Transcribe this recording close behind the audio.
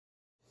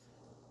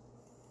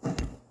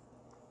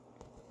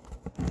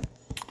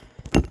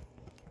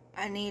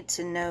I need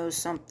to know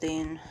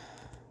something.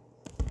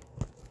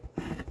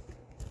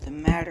 The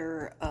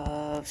matter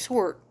of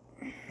sort.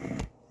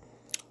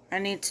 I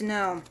need to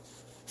know.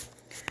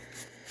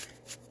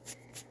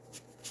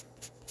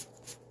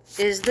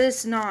 Is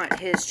this not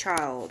his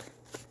child?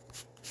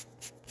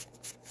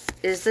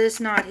 Is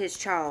this not his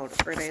child?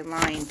 Or are they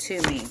lying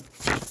to me?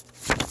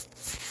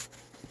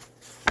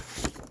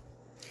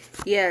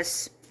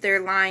 Yes, they're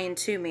lying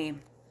to me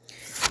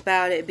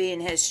about it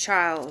being his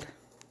child.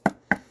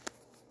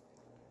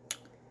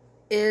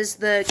 Is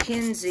the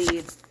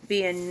Kinsey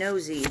being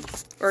nosy?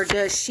 Or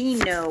does she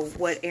know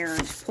what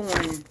Aaron's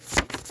pulling?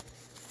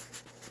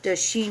 Does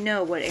she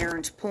know what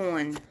Aaron's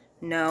pulling?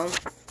 No.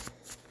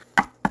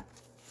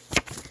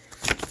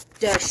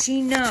 Does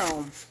she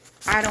know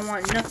I don't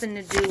want nothing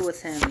to do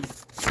with him?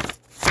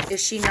 Is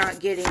she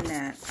not getting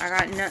that? I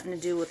got nothing to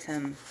do with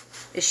him.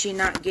 Is she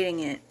not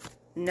getting it?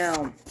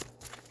 No.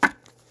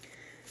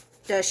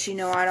 Does she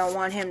know I don't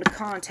want him to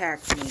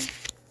contact me?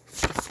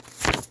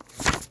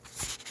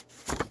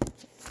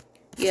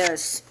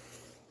 Yes.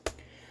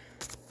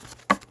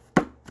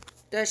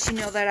 Does she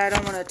know that I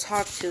don't want to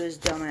talk to his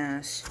dumb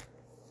ass?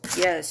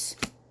 Yes.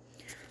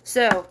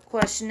 So,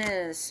 question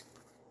is,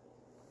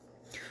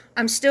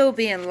 I'm still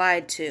being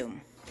lied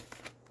to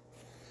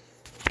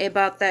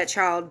about that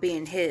child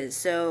being his.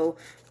 So,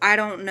 I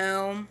don't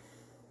know.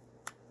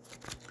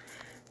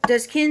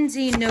 Does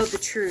Kinsey know the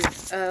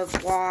truth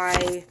of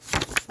why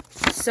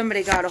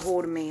somebody got a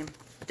hold of me?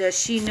 Does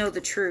she know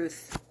the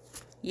truth?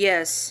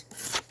 Yes.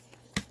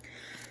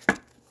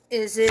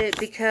 Is it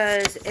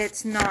because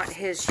it's not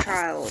his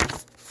child?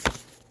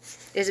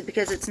 Is it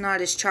because it's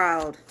not his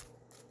child?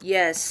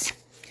 Yes.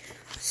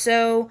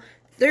 So,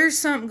 there's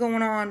something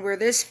going on where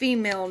this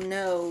female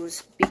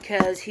knows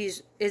because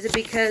is it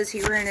because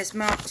he ran his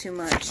mouth too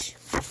much?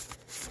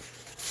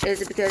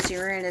 Is it because he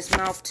ran his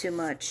mouth too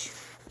much?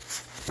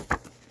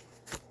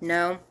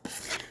 No.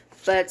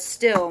 But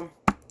still,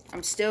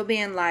 I'm still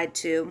being lied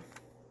to.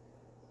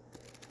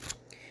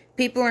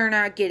 People are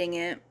not getting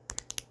it.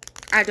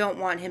 I don't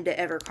want him to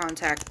ever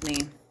contact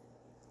me.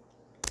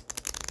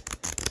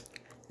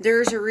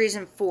 There's a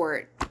reason for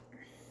it.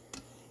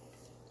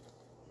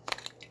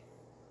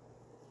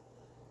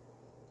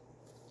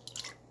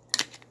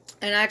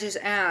 And I just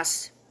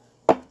asked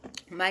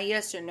my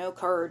yes or no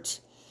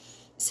cards,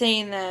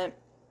 saying that,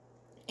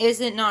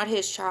 is it not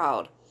his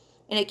child?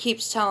 And it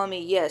keeps telling me,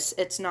 yes,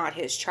 it's not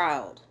his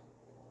child.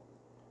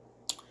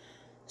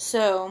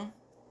 So,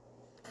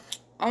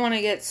 I want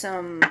to get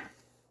some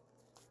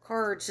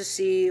cards to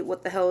see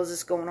what the hell is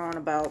this going on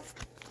about.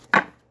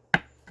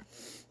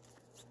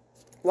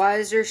 Why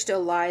is there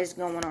still lies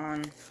going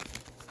on?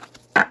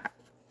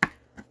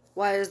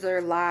 Why is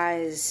there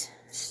lies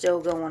still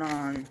going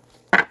on?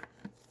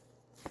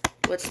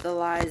 What's the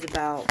lies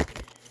about?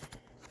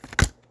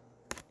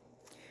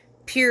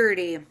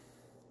 Purity.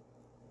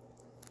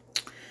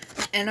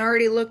 And I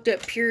already looked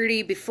up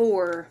purity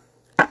before.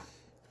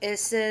 It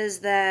says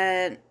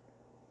that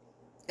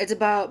it's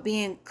about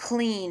being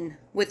clean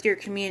with your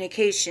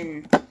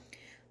communication.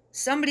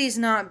 Somebody's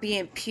not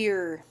being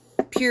pure.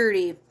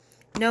 Purity.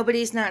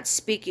 Nobody's not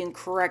speaking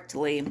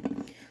correctly.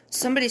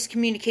 Somebody's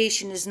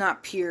communication is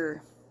not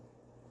pure.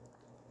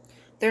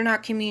 They're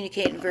not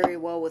communicating very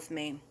well with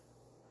me.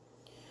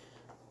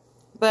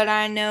 But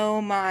I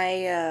know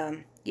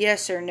my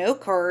yes or no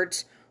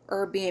cards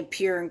are being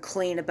pure and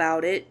clean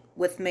about it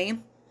with me.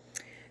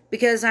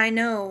 Because I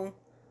know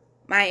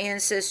my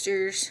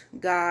ancestors,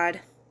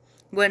 God,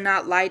 would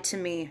not lie to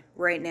me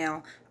right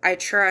now. I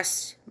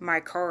trust my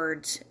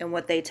cards and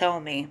what they tell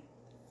me.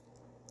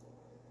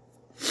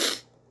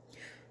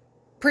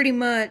 Pretty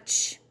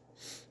much,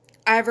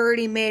 I've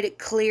already made it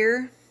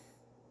clear,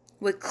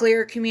 with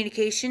clear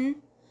communication,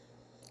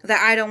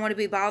 that I don't want to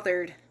be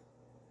bothered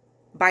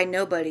by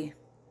nobody.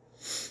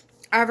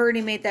 I've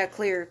already made that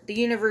clear. The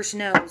universe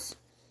knows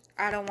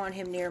I don't want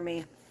him near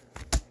me.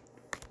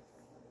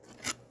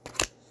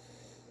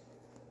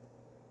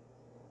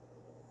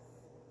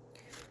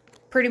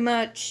 Pretty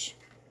much.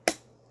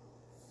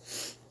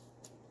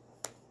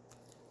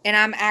 And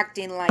I'm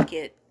acting like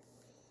it.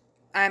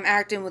 I'm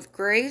acting with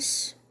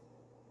grace.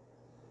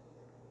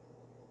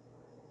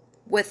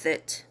 With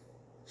it.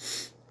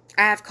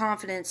 I have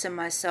confidence in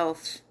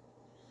myself.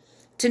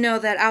 To know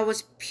that I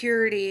was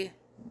purity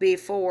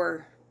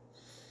before.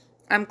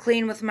 I'm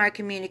clean with my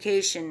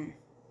communication.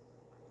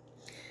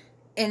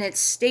 And it's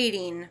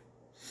stating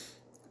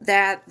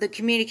that the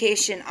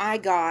communication I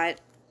got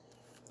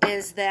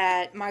is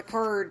that my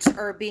cards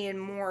are being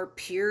more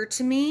pure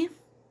to me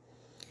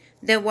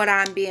than what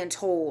I'm being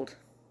told.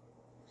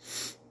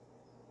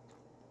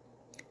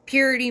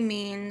 Purity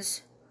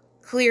means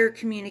clear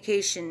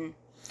communication.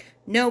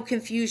 No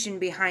confusion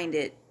behind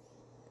it.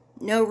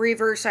 No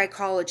reverse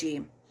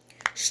psychology.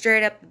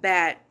 Straight up the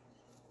bat.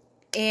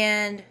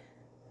 And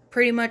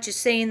pretty much is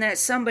saying that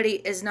somebody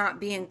is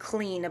not being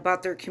clean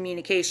about their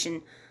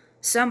communication.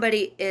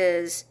 Somebody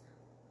is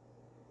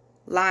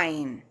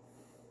lying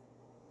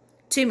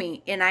to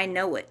me, and I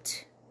know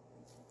it.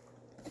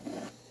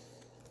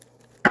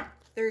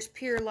 There's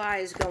pure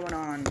lies going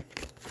on.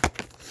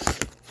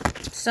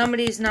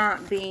 Somebody's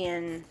not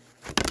being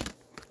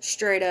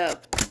straight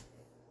up.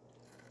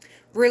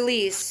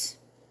 Release.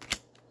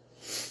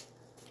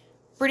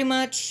 Pretty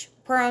much,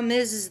 problem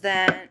is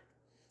that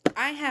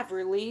I have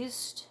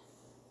released.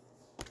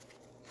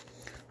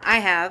 I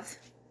have.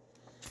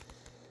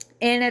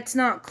 And it's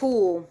not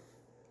cool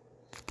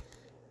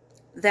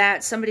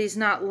that somebody's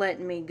not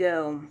letting me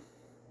go.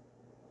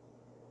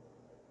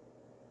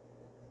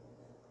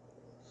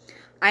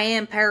 I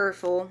am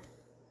powerful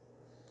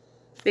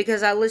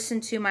because I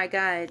listen to my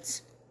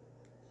guides.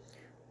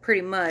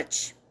 Pretty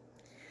much.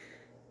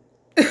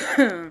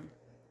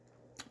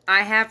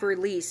 I have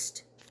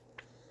released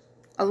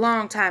a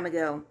long time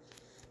ago,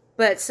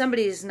 but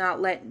somebody's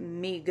not letting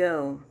me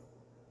go.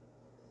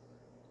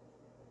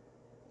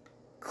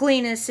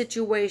 Clean a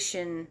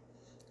situation.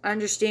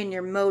 Understand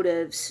your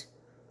motives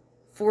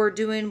for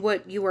doing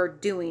what you are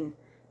doing.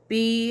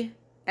 Be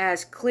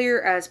as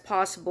clear as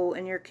possible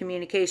in your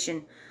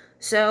communication.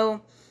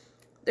 So,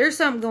 there's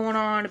something going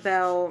on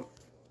about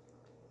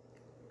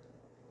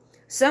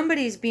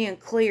somebody's being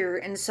clear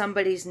and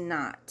somebody's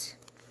not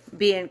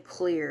being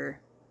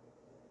clear.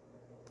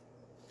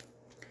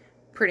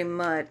 Pretty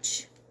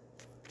much.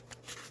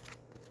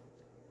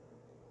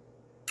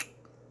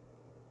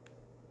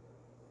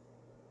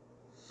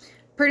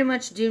 Pretty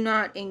much do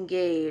not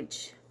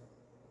engage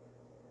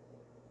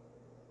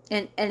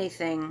in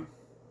anything.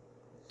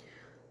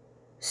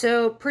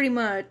 So pretty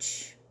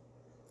much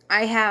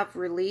I have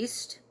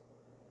released.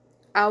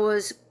 I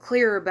was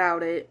clear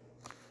about it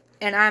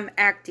and I'm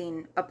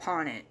acting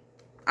upon it.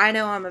 I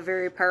know I'm a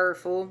very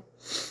powerful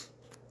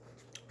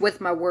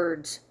with my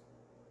words.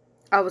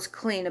 I was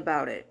clean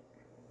about it.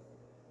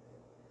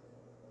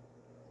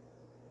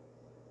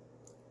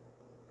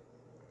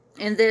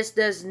 And this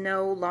does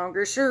no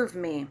longer serve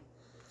me.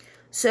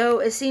 So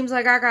it seems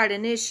like I got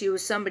an issue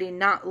with somebody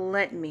not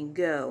letting me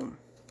go.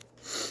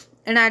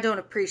 And I don't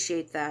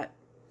appreciate that.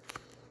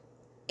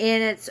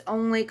 And it's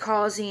only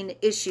causing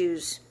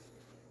issues.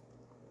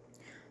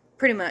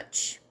 Pretty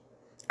much.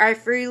 I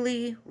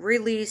freely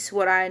release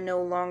what I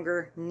no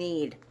longer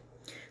need.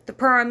 The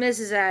problem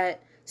is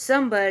that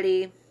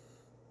somebody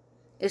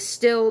is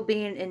still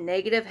being in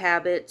negative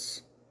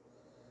habits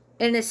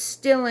and is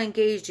still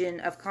engaging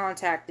of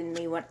contacting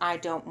me when I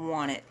don't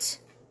want it.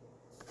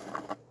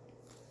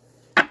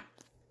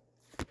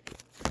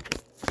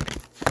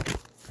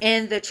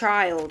 And the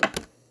child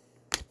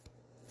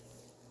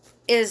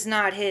is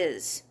not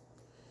his.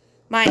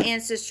 My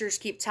ancestors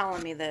keep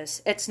telling me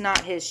this. It's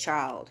not his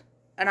child.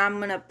 And I'm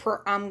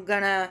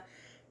gonna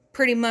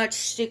pretty much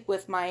stick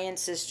with my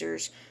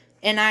ancestors.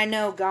 And I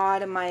know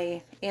God and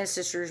my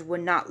ancestors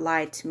would not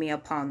lie to me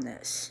upon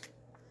this.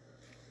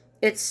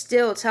 It's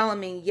still telling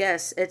me,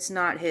 yes, it's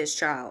not his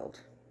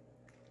child.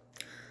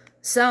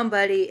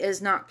 Somebody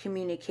is not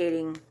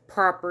communicating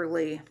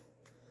properly.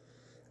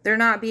 They're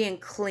not being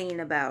clean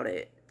about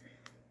it.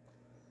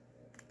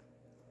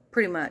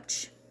 Pretty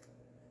much.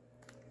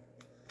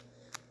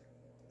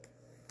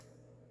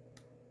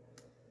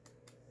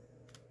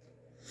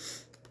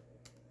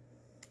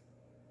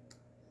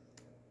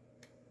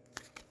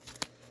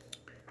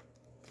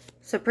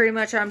 So pretty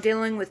much I'm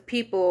dealing with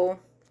people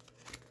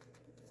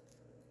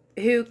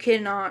who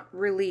cannot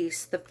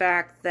release the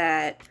fact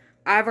that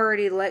I've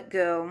already let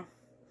go.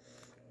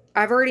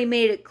 I've already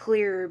made it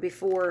clear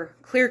before.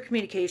 Clear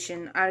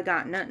communication. I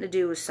got nothing to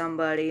do with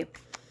somebody.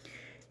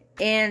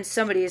 And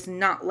somebody is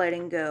not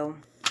letting go.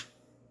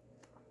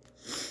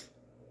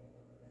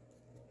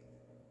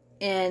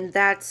 And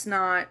that's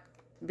not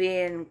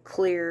being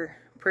clear,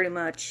 pretty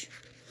much.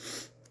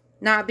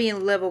 Not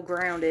being level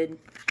grounded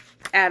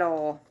at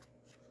all.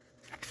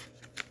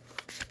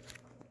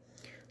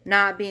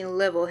 Not being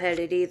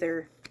level-headed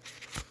either.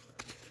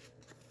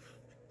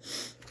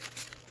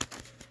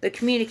 The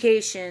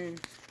communication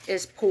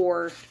is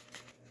poor.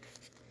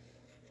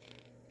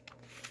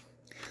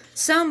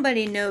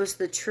 Somebody knows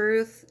the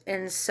truth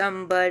and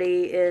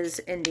somebody is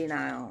in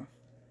denial.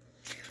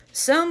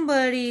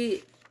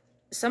 Somebody's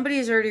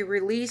already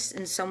released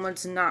and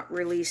someone's not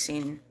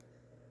releasing.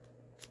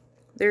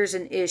 There's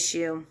an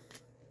issue.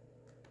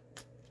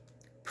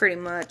 Pretty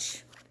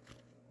much.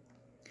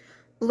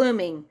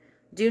 Blooming.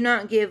 Do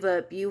not give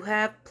up. You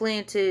have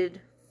planned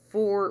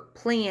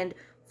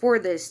for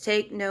this.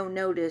 Take no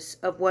notice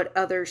of what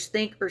others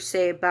think or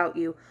say about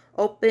you.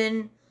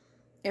 Open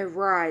and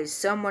rise.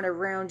 Someone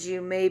around you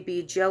may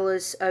be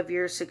jealous of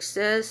your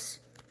success.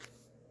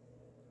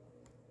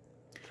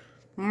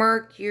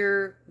 Mark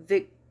your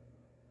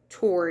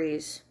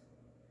victories.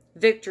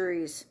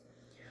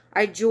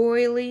 I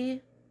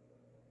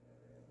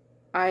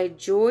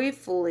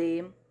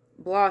joyfully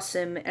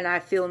blossom and I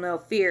feel no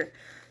fear.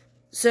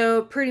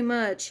 So, pretty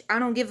much, I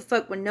don't give a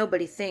fuck what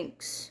nobody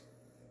thinks.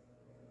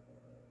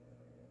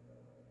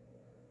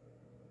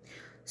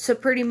 So,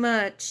 pretty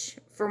much,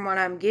 from what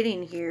I'm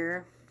getting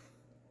here,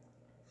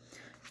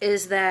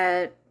 is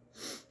that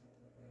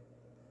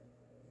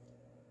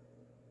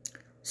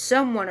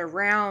someone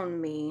around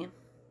me,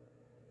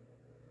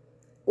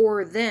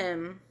 or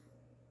them,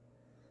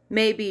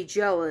 may be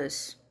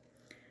jealous.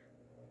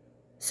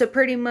 So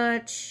pretty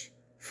much,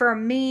 for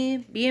me,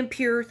 being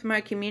pure with my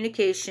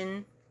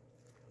communication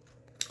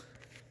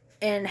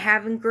and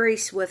having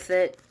grace with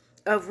it,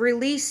 of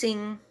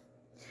releasing,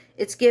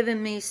 it's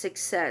given me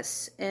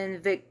success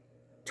and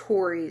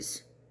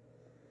victories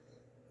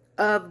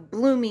of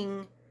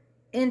blooming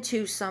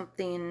into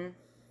something,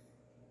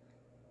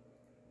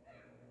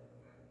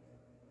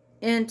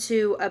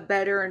 into a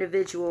better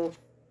individual,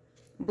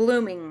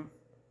 blooming.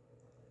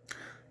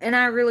 And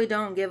I really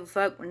don't give a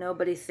fuck what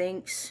nobody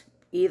thinks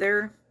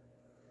either,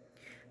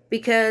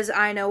 because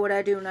I know what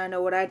I do and I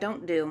know what I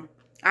don't do.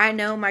 I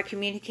know my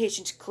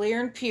communication's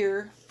clear and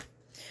pure,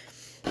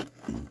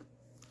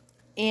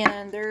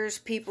 and there's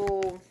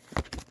people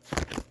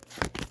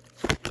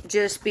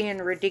just being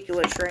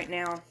ridiculous right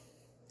now.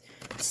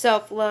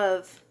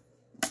 Self-love.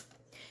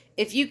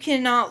 If you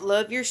cannot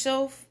love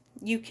yourself,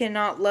 you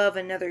cannot love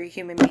another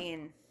human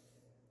being.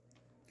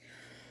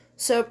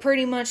 So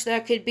pretty much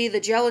that could be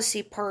the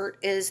jealousy part,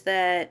 is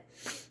that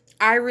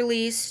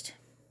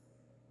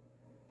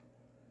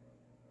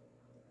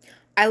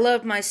I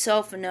loved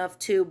myself enough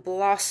to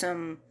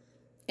blossom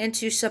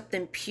into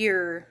something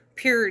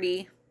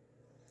purity.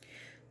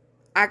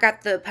 I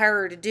got the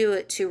power to do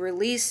it, to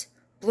release,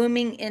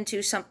 blooming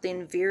into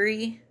something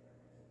very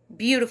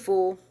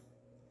beautiful.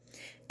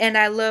 And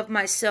I love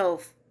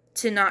myself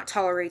to not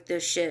tolerate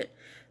this shit.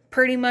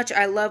 Pretty much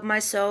I love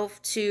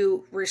myself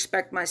to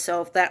respect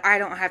myself, that I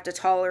don't have to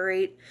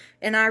tolerate.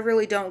 And I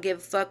really don't give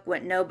a fuck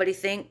what nobody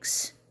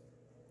thinks.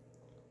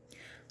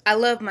 I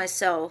love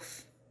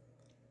myself.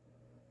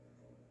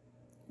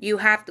 You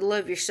have to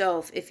love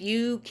yourself. If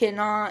you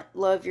cannot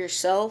love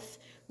yourself,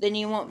 then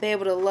you won't be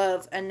able to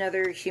love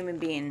another human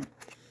being.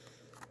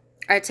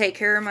 I take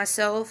care of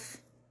myself.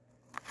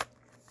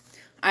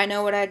 I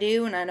know what I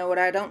do and I know what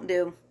I don't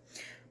do.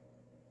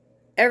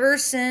 Ever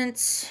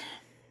since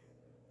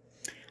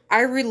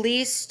I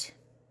released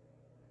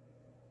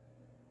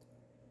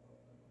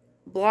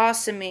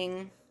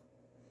blossoming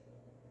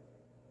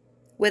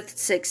with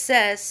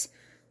success,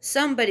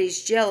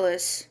 somebody's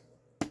jealous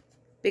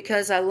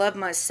because I love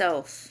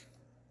myself.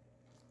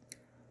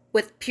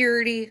 With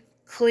purity,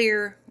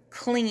 clear,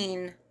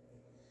 clean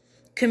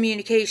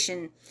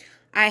communication,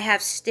 I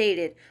have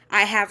stated,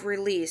 I have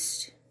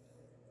released.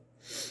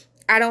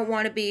 I don't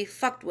want to be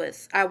fucked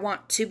with. I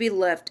want to be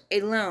left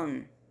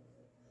alone.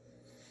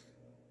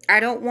 I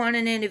don't want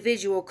an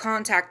individual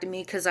contacting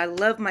me, because I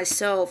love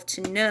myself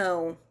to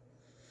know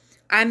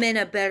I'm in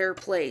a better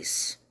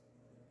place.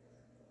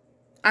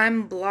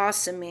 I'm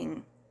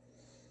blossoming.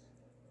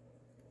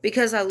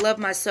 Because I love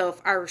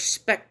myself, I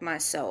respect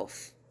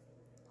myself.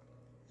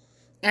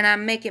 And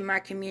I'm making my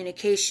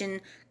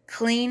communication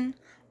clean,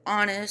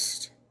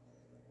 honest,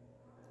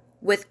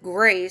 with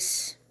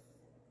grace,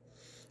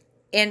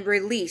 and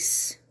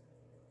released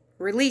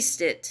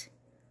it.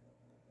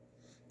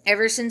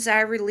 Ever since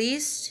I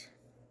released,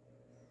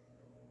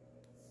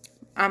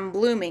 I'm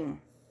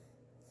blooming.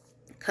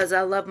 Because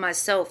I love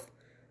myself.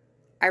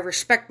 I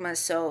respect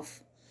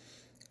myself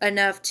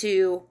enough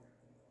to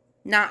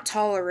not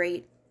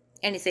tolerate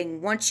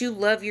anything. Once you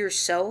love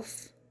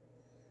yourself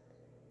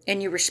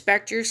and you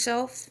respect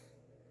yourself,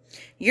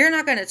 you're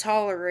not going to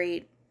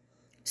tolerate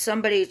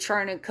somebody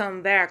trying to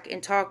come back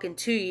and talking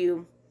to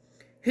you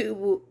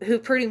who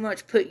pretty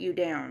much put you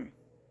down.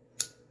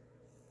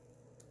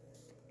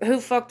 Who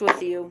fucked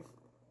with you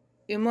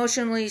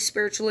emotionally,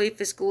 spiritually,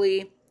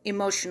 physically,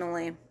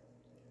 emotionally.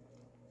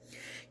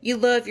 You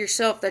love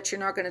yourself that you're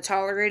not going to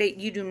tolerate it.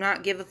 You do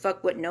not give a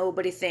fuck what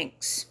nobody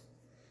thinks.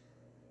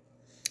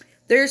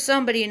 There's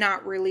somebody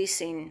not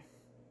releasing.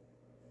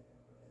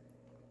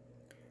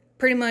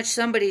 Pretty much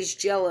somebody's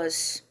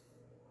jealous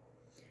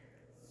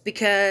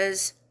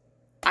because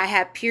I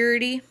have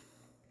purity.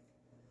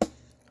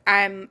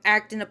 I'm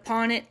acting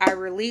upon it. I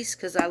release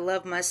because I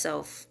love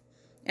myself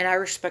and I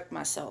respect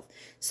myself.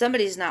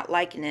 Somebody's not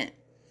liking it.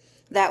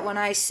 That when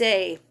I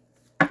say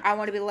I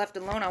want to be left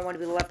alone, I want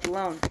to be left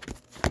alone.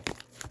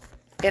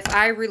 If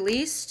I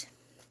released,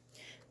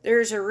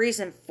 there's a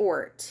reason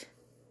for it.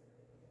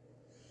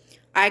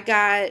 I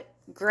got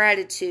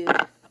gratitude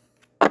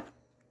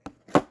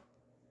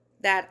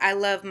that I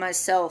love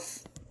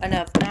myself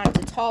enough not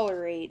to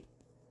tolerate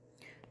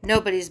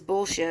nobody's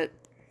bullshit.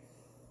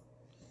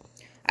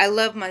 I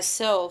love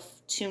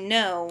myself to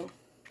know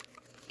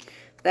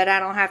that I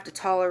don't have to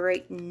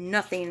tolerate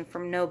nothing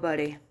from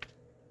nobody.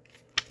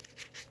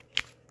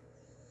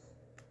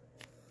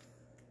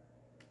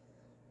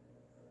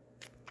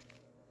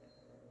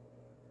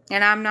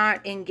 And I'm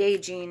not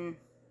engaging,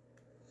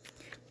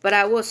 but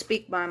I will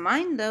speak my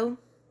mind though.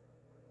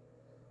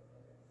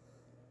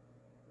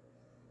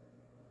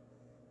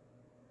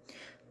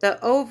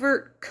 The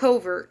overt,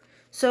 covert.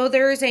 So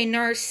there is a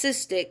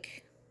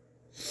narcissistic.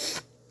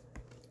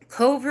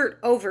 Covert,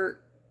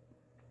 overt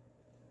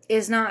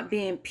is not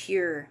being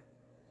pure.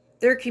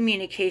 Their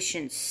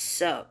communication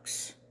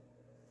sucks.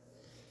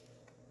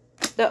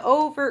 The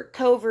overt,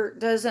 covert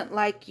doesn't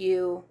like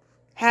you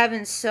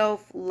having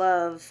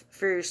self-love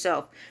for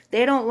yourself.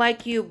 They don't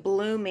like you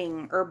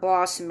blooming or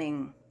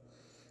blossoming.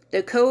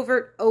 The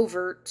covert,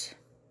 overt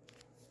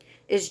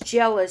is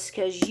jealous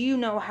because you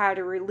know how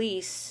to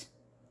release,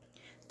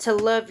 to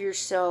love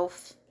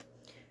yourself.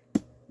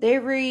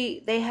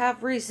 They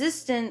have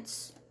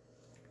resistance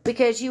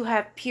because you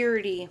have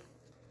purity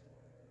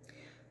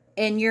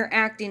and you're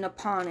acting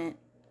upon it.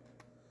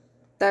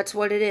 That's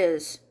what it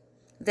is.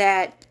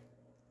 That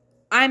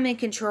I'm in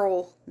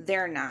control,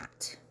 they're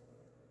not.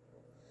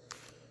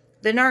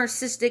 The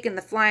narcissistic and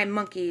the flying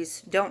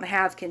monkeys don't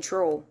have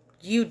control.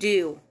 You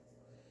do.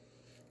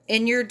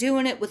 And you're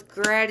doing it with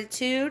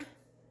gratitude.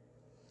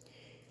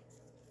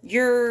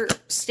 You're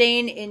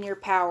staying in your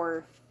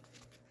power.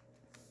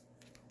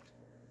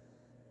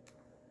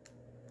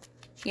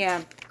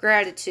 Yeah,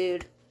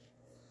 gratitude.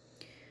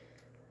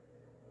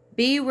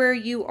 Be where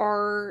you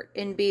are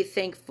and be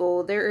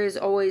thankful. There is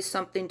always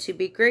something to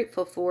be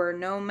grateful for.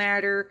 No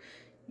matter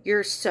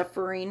your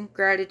suffering,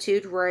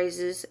 gratitude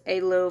rises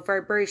a low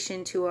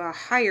vibration to a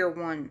higher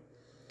one.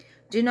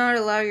 Do not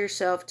allow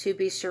yourself to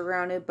be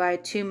surrounded by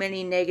too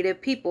many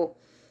negative people.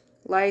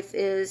 Life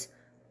is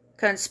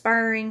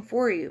conspiring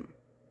for you.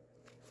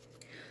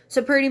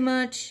 So pretty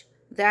much,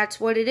 that's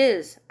what it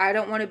is. I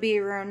don't want to be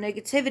around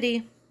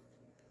negativity,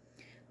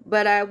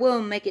 but I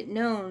will make it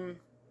known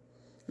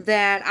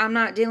that I'm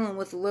not dealing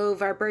with low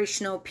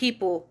vibrational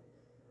people.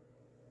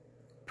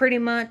 Pretty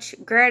much,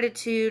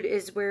 gratitude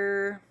is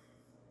where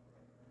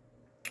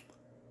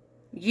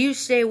you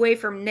stay away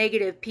from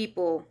negative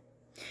people.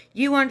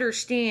 You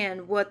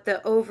understand what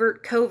the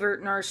overt,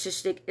 covert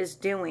narcissistic is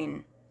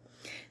doing.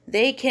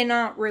 They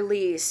cannot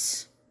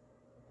release.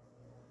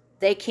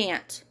 They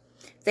can't.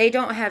 They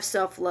don't have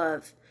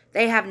self-love.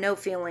 They have no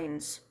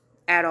feelings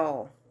at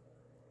all.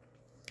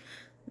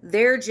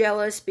 They're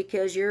jealous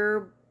because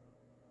you're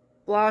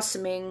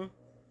blossoming,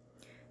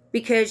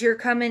 because you're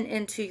coming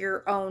into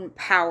your own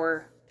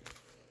power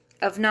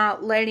of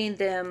not letting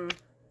them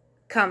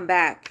come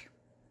back.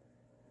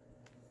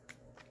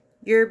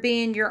 You're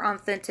being your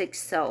authentic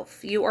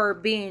self. You are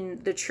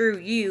being the true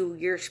you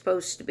you're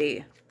supposed to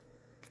be.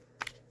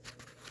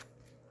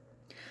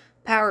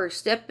 Power.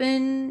 Step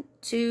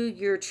into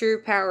your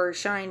true power.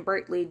 Shine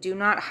brightly. Do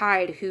not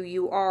hide who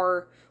you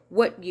are,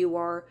 what you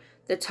are.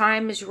 The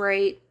time is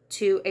right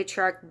to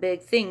attract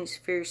big things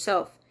for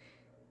yourself.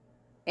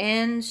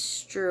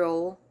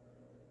 Ancestral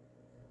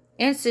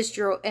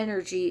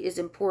energy is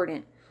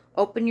important.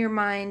 Open your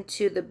mind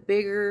to the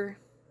bigger,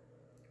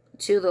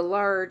 to the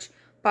large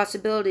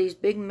possibilities.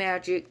 Big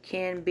magic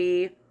can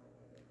be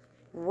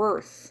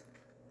worth.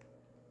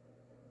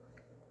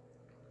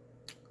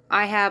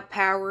 I have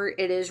power.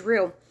 It is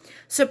real.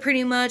 So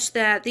pretty much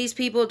that these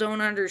people don't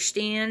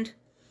understand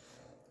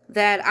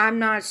that I'm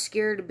not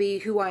scared to be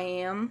who I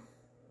am.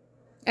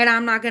 And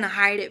I'm not going to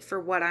hide it for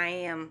what I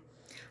am.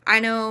 I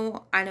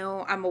know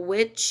I'm a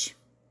witch.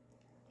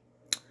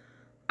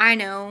 I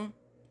know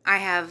I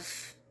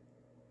have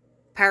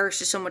powers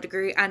to some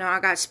degree. I know I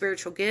got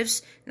spiritual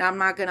gifts, and I'm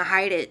not going to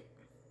hide it.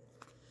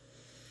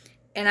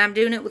 And I'm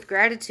doing it with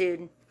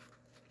gratitude.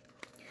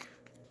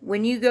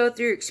 When you go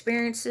through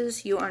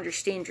experiences, you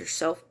understand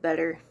yourself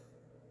better.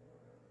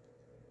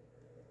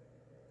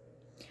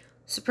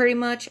 So pretty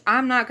much,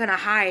 I'm not going to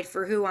hide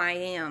for who I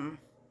am.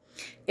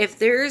 If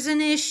there's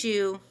an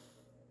issue,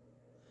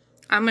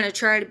 I'm going to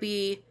try to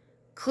be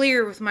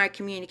clear with my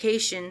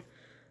communication,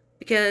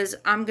 because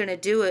I'm going to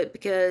do it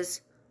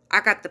because I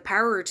got the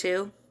power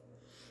to.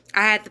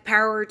 I had the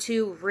power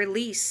to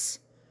release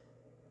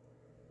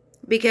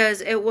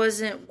because it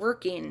wasn't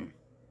working.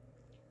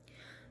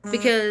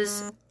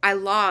 Because I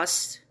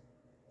lost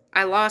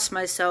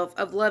myself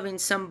of loving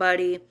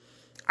somebody.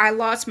 I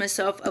lost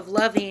myself of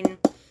loving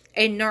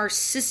a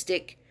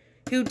narcissistic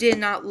who did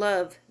not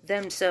love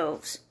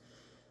themselves.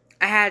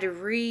 I had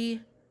to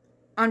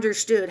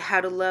understood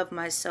how to love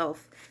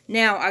myself.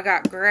 Now I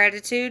got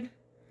gratitude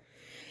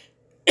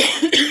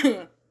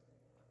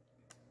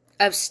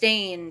of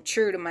staying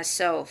true to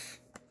myself.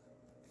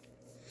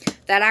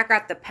 That I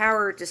got the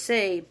power to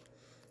say,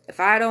 if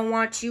I don't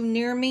want you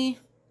near me,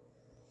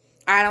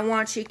 I don't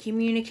want you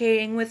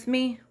communicating with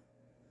me,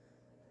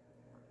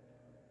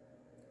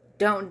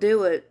 don't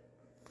do it.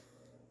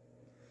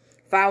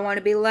 If I want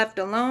to be left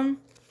alone,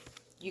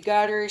 you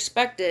gotta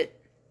respect it.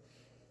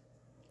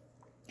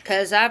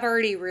 Because I've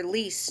already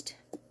released.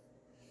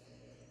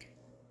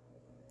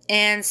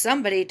 And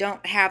somebody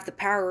don't have the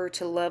power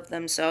to love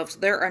themselves.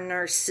 They're a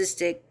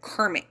narcissistic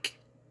karmic.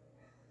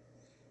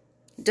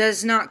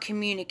 Does not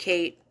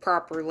communicate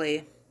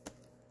properly.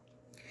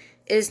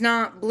 Is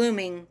not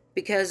blooming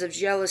because of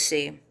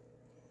jealousy.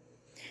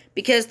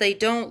 Because they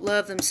don't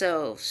love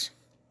themselves.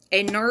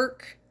 A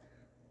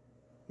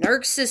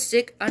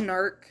narcissistic,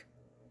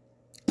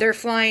 they're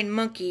flying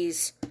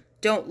monkeys,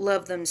 don't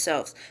love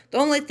themselves. The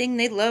only thing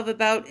they love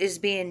about is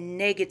being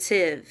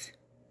negative.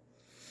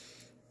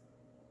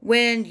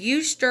 When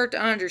you start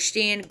to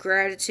understand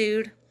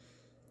gratitude,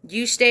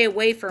 you stay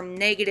away from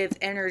negative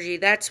energy.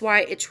 That's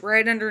why it's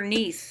right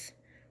underneath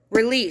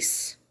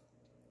release.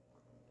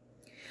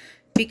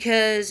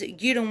 Because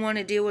you don't want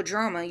to deal with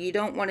drama. You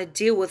don't want to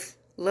deal with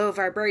low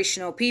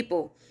vibrational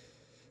people.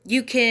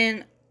 You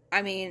can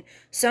I mean,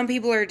 some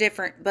people are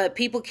different, but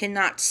people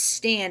cannot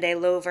stand a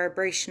low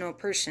vibrational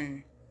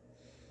person.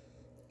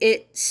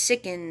 It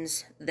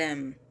sickens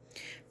them.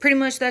 Pretty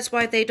much that's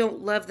why they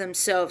don't love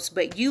themselves,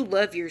 but you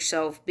love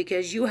yourself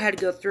because you had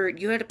to go through it.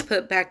 You had to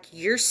put back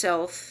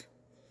yourself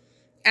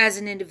as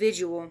an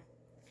individual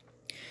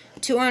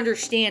to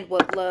understand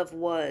what love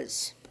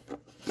was.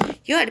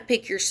 You had to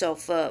pick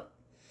yourself up.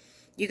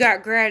 You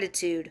got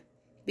gratitude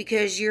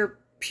because you're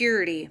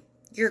purity.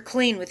 You're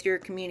clean with your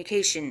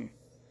communication.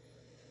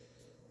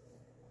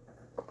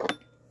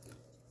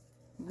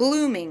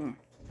 Blooming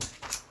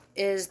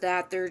is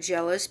that they're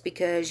jealous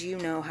because you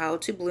know how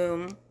to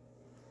bloom.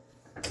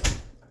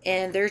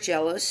 And they're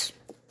jealous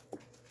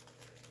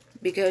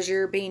because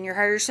you're being your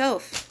higher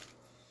self.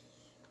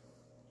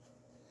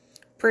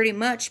 Pretty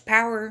much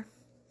power.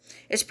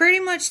 It's pretty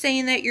much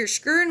saying that you're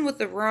screwing with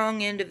the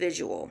wrong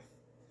individual.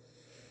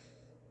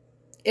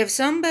 If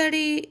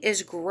somebody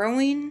is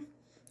growing,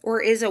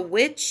 or is a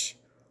witch,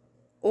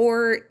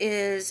 or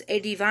is a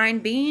divine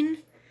being,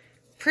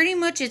 pretty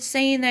much it's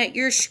saying that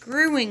you're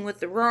screwing with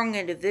the wrong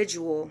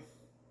individual.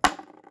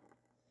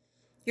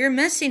 You're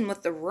messing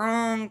with the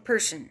wrong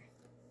person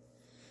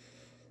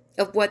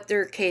of what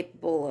they're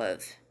capable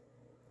of.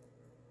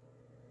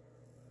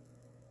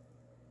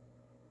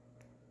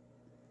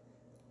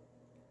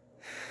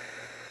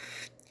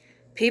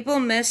 People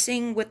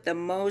messing with the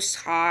Most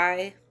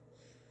High,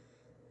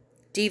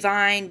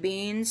 divine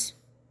beings,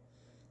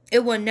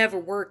 it will never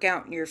work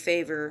out in your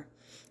favor.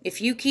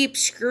 If you keep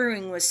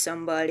screwing with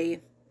somebody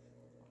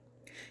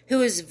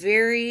who is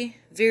very,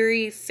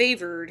 very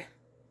favored,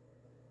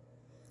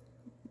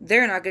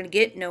 they're not going to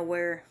get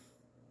nowhere.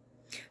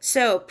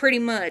 So, pretty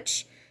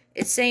much,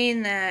 it's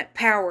saying that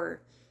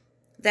power,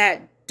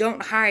 that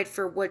don't hide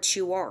for what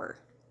you are.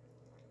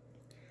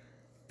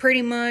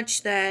 Pretty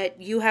much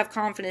that you have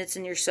confidence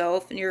in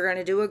yourself and you're going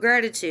to do a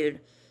gratitude.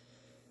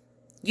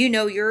 You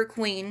know you're a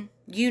queen.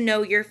 You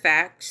know your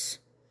facts.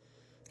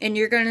 And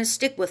you're going to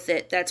stick with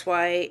it. That's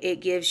why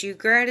it gives you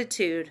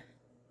gratitude.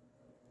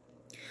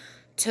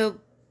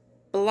 To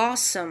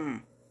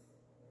blossom.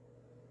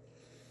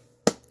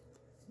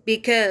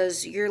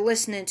 Because you're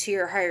listening to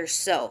your higher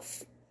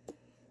self.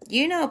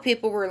 You know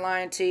people were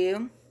lying to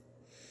you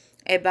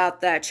about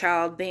that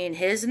child being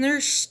his, and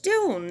there's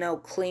still no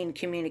clean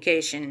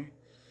communication.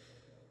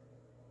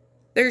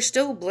 There's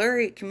still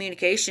blurry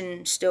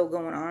communication still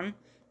going on.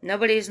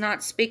 Nobody's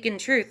not speaking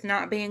truth,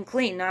 not being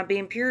clean, not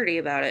being purity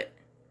about it.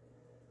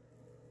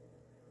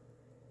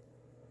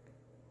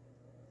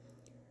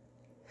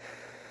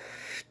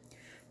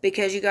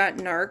 Because you got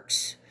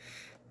narcs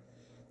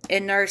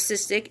and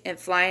narcissistic and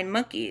flying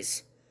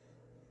monkeys.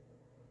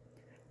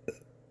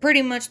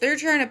 Pretty much they're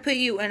trying to put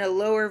you in a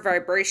lower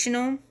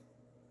vibrational.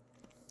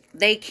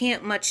 They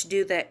can't much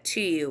do that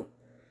to you.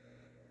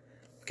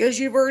 Because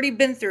you've already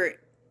been through it.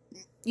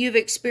 You've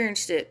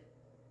experienced it.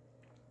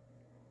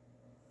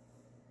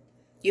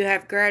 You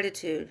have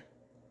gratitude.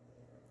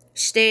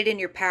 Stayed in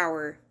your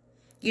power.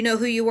 You know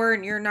who you are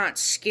and you're not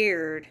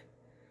scared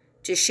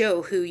to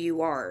show who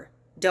you are.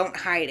 Don't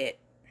hide it.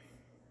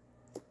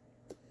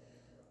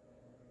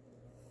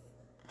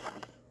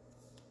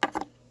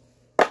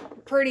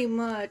 Pretty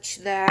much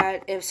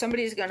that if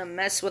somebody's going to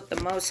mess with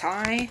the Most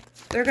High,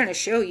 they're going to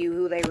show you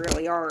who they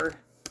really are.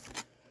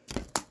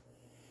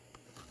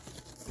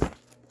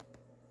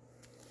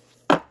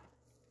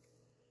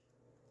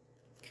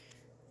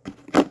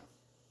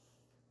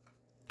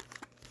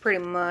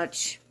 Pretty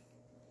much.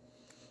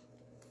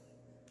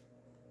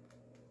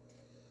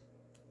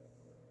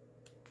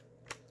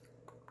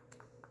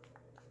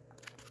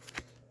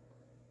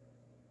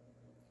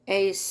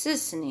 A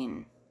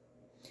seasoning.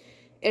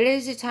 It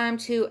is a time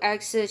to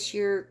access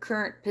your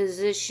current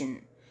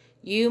position.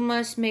 You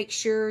must make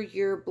sure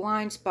your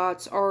blind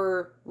spots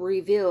are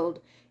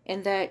revealed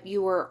and that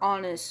you are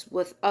honest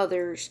with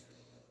others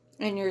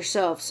and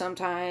yourself.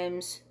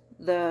 Sometimes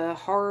the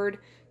hard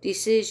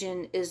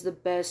decision is the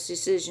best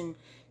decision.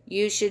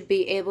 You should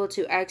be able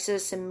to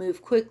access and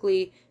move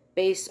quickly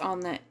based on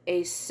the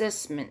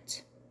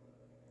assessment.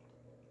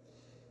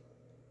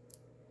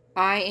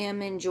 I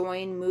am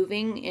enjoying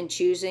moving and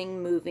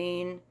choosing,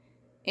 moving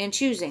and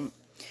choosing.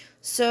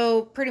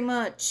 So, pretty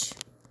much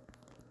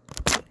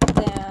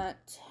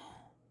that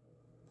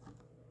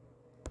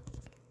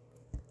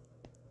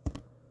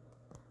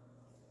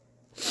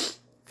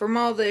from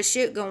all this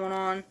shit going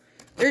on,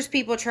 there's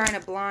people trying to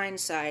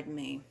blindside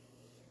me.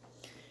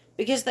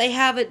 Because they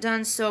haven't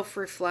done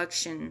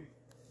self-reflection.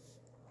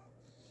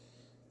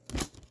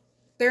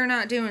 They're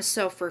not doing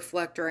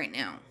self-reflect right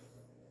now.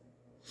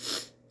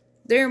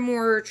 They're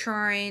more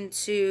trying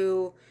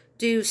to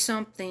do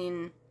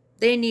something.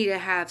 They need to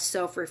have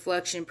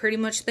self-reflection. Pretty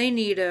much they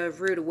need a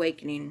rude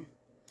awakening.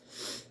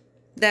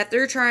 That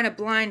they're trying to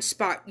blind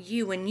spot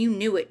you and you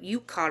knew it.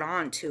 You caught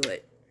on to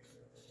it.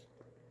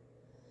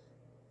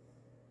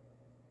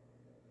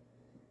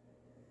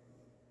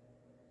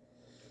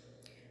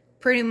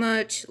 Pretty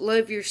much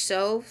love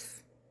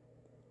yourself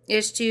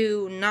is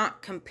to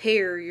not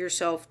compare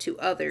yourself to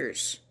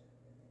others.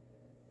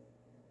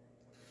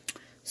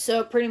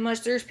 So pretty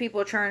much there's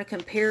people trying to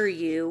compare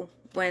you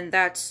when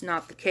that's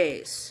not the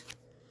case.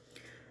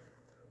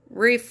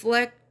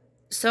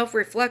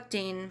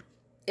 Self-reflecting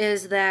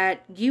is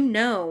that you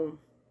know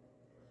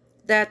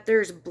that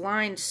there's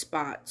blind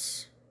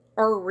spots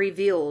are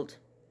revealed.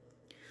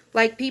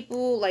 Like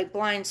people, like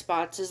blind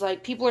spots is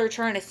like people are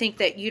trying to think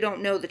that you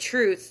don't know the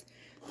truth,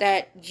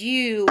 that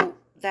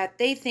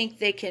they think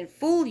they can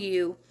fool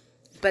you,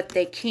 but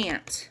they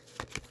can't.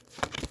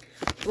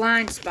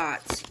 Blind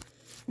spots.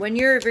 When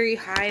you're very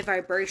high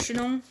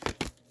vibrational,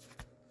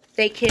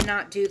 they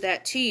cannot do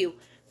that to you.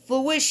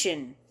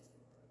 Fruition.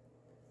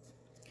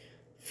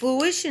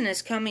 Fruition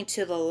is coming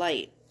to the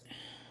light.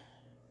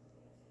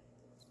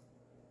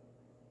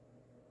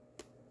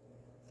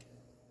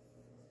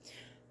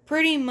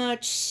 Pretty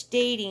much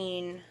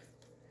stating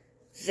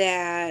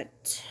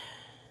that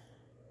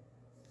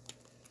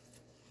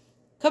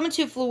coming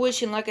to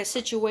fruition like a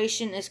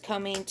situation is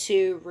coming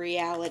to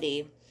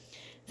reality.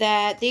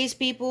 That these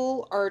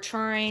people are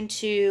trying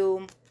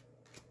to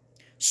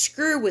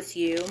screw with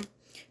you.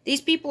 These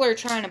people are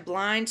trying to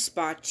blind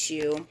spot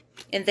you,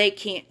 and they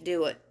can't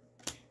do it.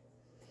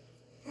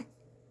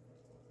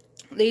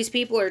 These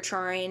people are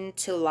trying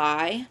to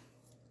lie.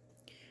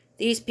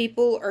 These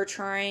people are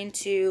trying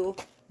to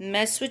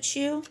mess with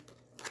you,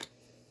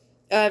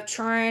 of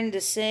trying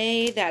to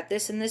say that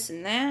this and this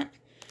and that.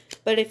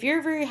 But if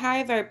you're very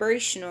high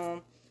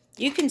vibrational,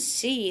 you can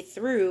see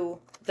through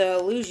the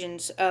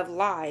illusions of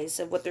lies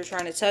of what they're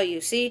trying to tell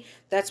you. See,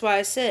 that's why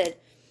I said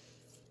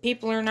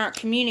people are not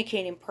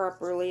communicating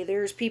properly.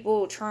 There's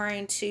people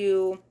trying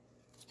to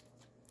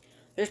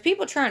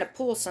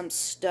pull some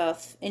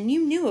stuff, and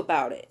you knew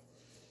about it.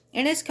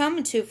 And it's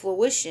coming to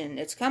fruition.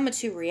 It's coming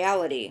to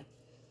reality.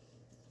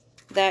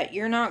 That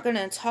you're not going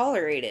to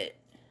tolerate it.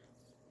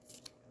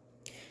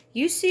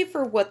 You see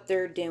for what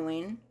they're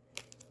doing.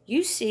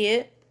 You see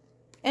it.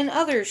 And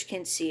others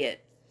can see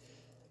it.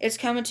 It's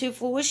coming to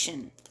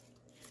fruition.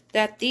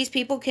 That these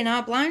people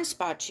cannot blind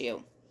spot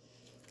you.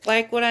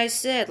 Like what I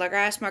said. Like I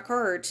asked my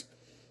cards.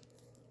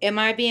 Am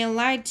I being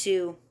lied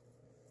to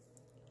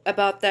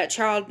about that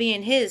child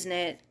being his?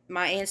 And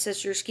my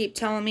ancestors keep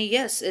telling me,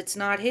 yes, it's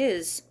not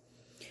his.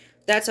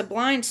 That's a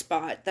blind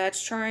spot.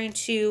 That's trying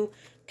to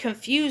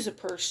confuse a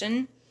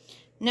person.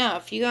 Now,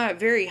 if you got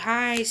very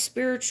high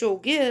spiritual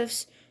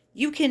gifts,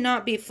 you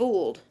cannot be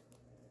fooled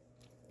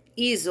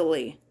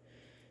easily.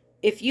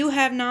 If you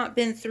have not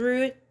been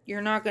through it,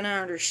 you're not going to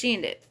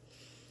understand it.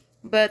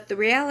 But the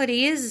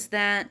reality is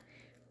that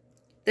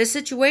the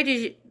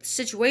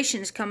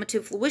situation is coming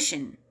to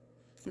fruition.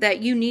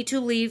 That you need to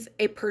leave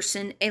a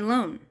person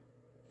alone.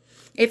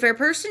 If a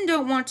person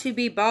don't want to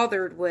be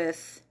bothered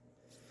with,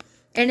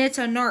 and it's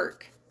a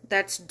narc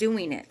that's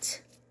doing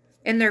it,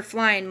 and they're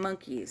flying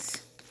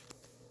monkeys.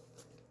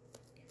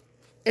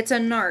 It's a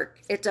narc.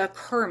 It's a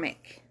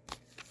karmic.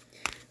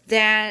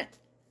 That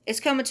it's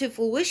coming to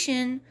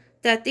fruition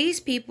that these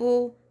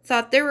people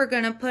thought they were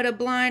going to put a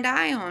blind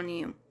eye on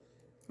you.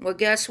 Well,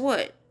 guess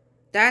what?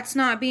 That's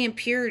not being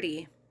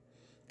purity.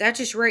 That's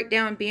just right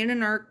down being a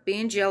narc,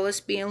 being jealous,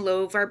 being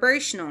low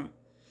vibrational.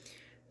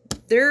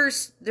 They're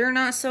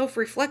not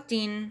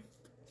self-reflecting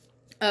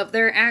of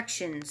their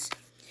actions.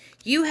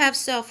 You have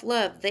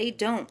self-love. They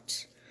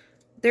don't.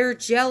 They're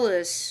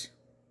jealous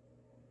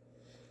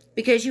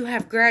because you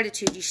have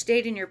gratitude. You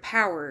stayed in your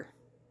power.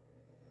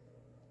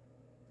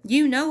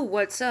 You know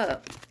what's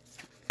up.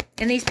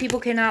 And these people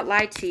cannot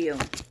lie to you.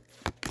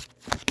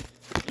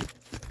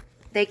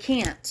 They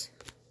can't.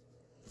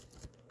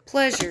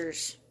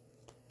 Pleasures.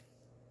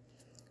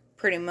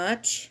 Pretty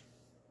much.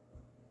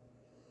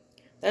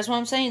 That's what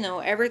I'm saying though.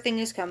 Everything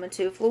is coming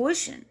to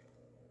fruition.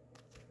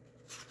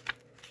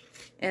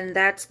 And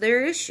that's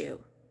their issue.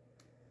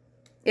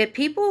 If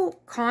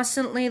people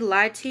constantly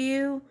lie to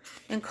you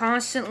and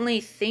constantly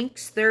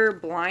thinks they're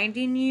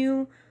blinding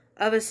you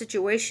of a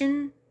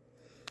situation,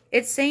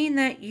 it's saying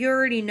that you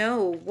already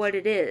know what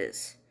it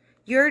is.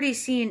 You already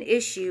see an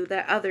issue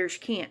that others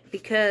can't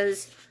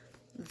because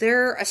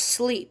they're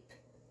asleep.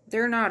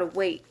 They're not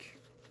awake.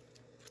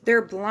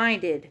 They're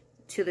blinded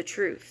to the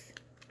truth.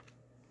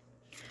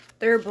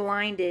 They're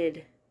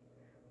blinded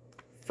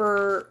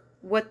for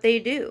what they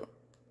do.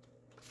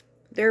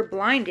 They're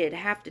blinded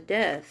half to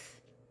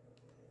death.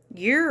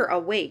 You're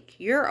awake.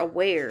 You're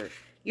aware.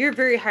 You're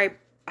very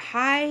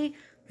high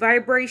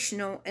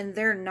vibrational and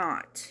they're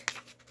not.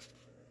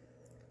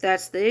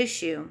 That's the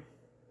issue.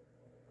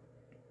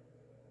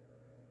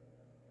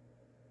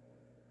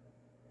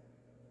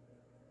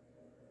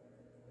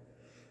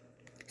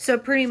 So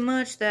pretty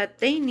much that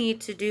they need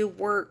to do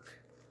work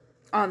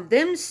on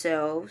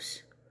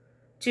themselves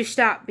to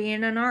stop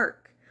being an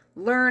arc.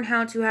 Learn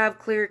how to have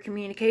clear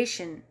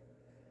communication.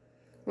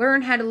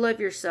 Learn how to love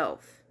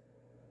yourself.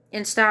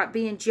 And stop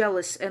being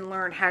jealous and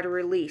learn how to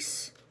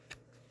release.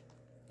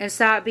 And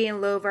stop being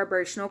low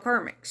vibrational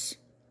karmics.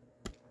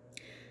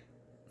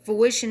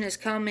 Fruition is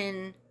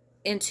coming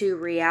into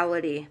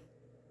reality.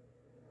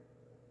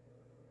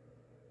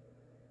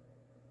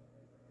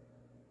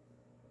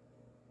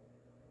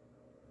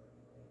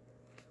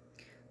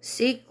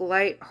 Seek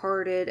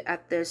light-hearted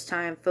at this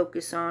time.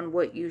 Focus on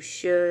what you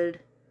should,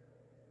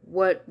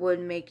 what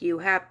would make you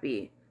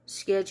happy.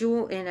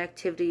 Schedule in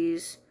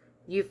activities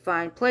you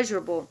find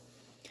pleasurable.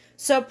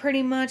 So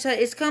pretty much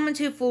it's coming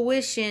to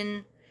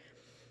fruition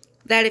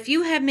that if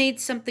you have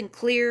made something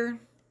clear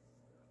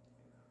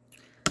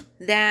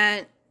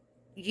that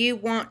you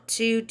want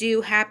to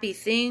do happy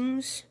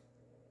things,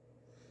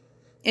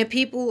 and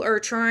people are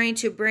trying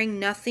to bring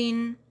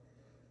nothing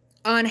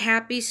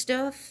unhappy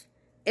stuff,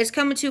 it's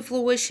coming to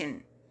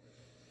fruition.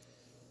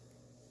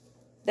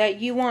 That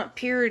you want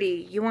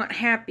purity, you want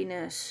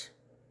happiness.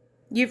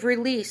 You've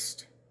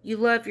released. You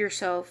love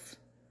yourself.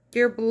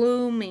 You're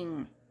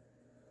blooming,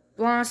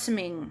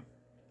 blossoming.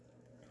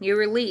 You're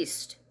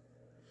released.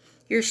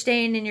 You're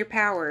staying in your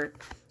power.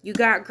 You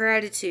got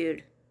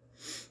gratitude.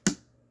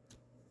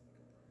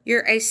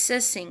 You're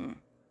assessing.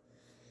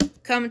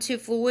 Coming to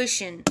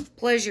fruition.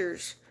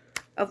 Pleasures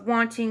of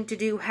wanting to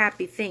do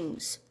happy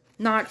things,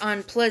 not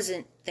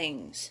unpleasant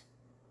things.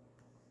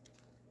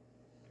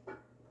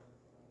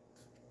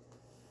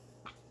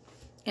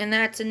 And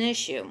that's an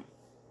issue.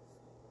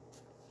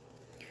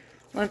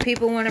 When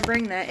people want to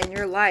bring that in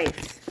your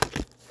life.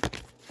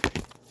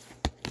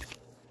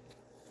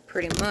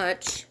 Pretty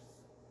much.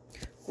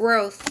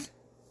 Growth.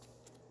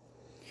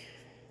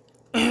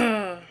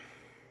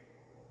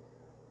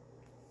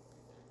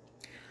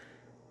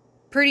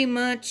 Pretty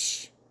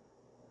much,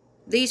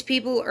 these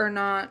people are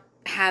not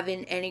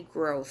having any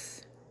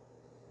growth.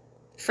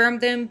 From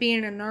them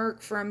being a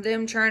narc, from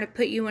them trying to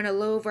put you in a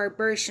low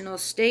vibrational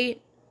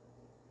state,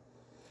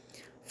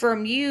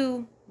 from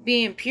you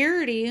being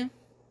purity,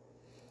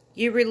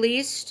 you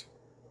released,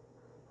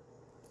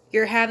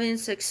 you're having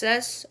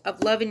success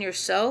of loving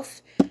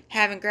yourself,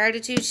 having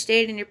gratitude,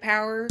 stayed in your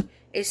power,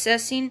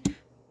 assessing,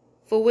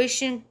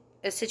 fruition,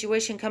 a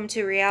situation come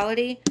to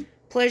reality,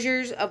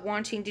 pleasures of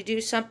wanting to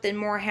do something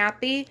more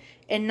happy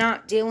and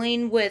not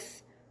dealing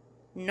with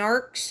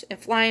narcs and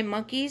flying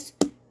monkeys.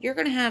 You're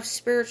going to have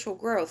spiritual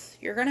growth.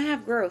 You're going to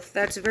have growth.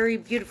 That's very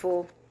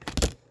beautiful.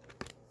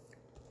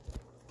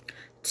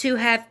 To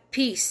have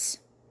peace.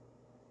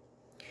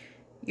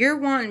 You're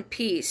wanting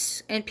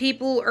peace, and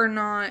people are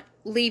not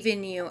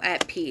leaving you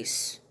at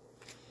peace.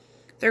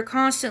 They're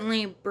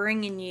constantly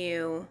bringing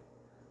you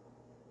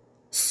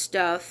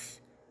stuff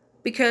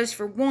because,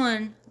 for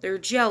one, they're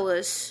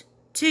jealous.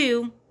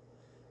 Two,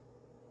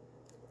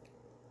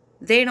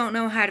 they don't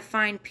know how to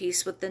find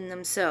peace within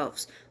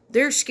themselves.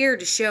 They're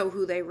scared to show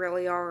who they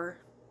really are.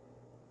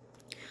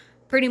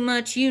 Pretty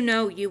much, you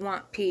know you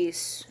want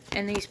peace,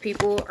 and these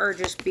people are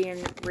just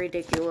being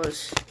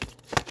ridiculous.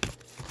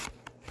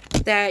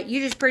 That you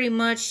just pretty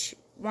much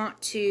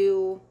want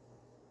to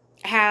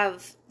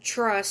have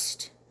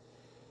trust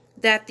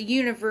that the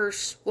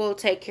universe will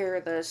take care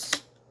of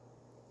this.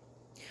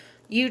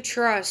 You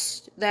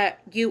trust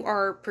that you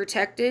are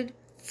protected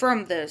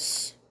from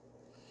this.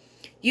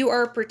 You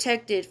are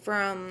protected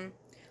from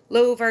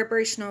low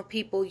vibrational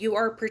people. You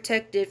are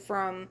protected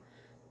from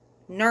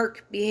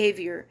narc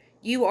behavior.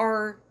 You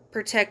are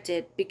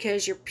protected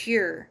because you're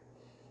pure.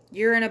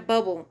 You're in a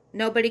bubble.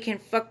 Nobody can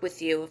fuck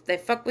with you. If they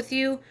fuck with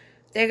you,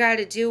 they got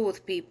to deal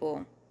with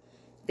people.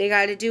 They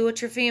got to deal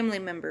with your family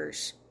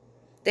members.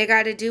 They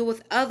got to deal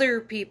with other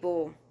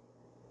people.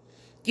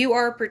 You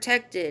are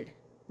protected,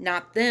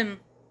 not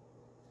them.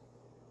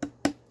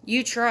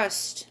 You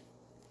trust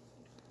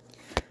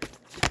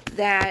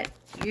that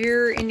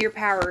you're in your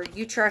power.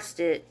 You trust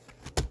it.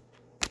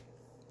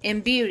 In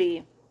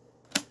beauty.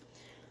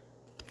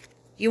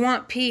 You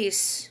want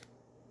peace.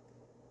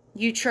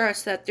 You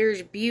trust that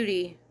there's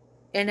beauty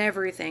in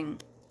everything.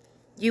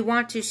 You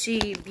want to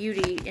see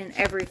beauty in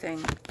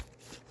everything.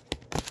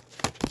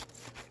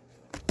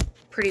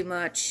 Pretty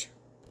much.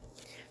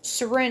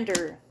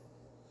 Surrender.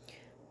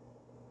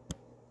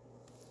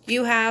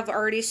 You have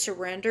already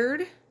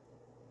surrendered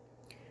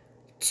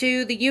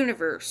to the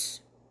universe.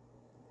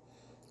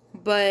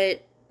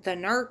 But the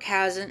narc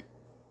hasn't.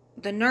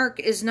 The narc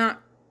is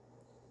not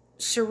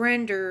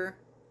surrender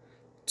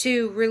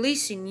to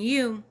releasing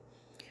you.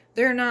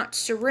 They're not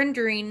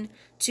surrendering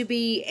to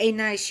be a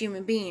nice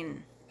human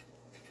being.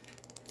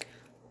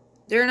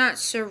 They're not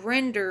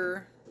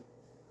surrender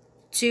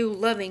to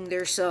loving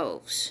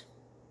themselves.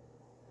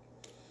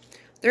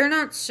 They're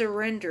not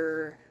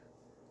surrender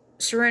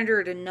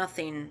to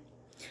nothing.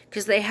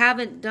 Because they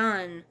haven't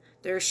done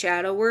their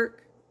shadow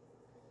work.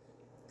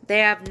 They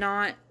have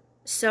not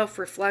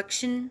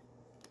self-reflection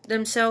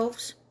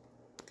themselves.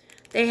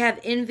 They have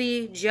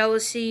envy,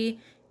 jealousy,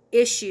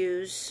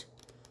 issues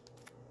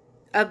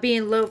of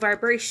being low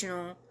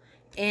vibrational,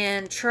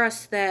 and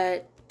trust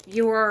that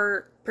you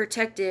are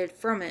protected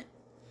from it.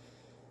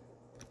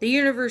 The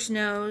universe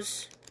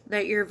knows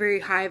that you're very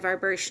high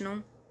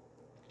vibrational.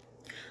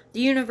 The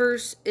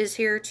universe is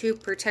here to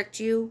protect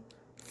you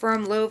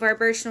from low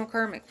vibrational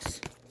karmics.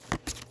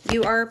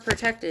 You are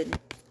protected.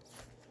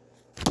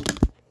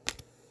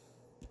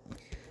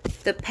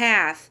 The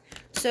path.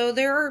 So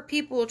there are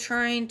people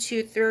trying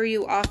to throw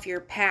you off your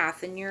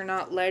path, and you're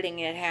not letting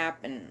it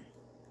happen.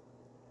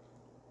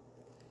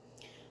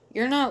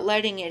 You're not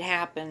letting it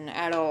happen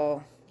at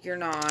all. You're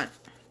not.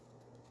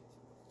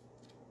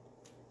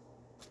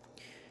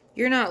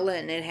 You're not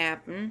letting it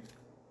happen.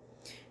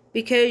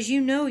 Because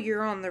you know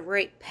you're on the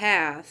right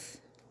path.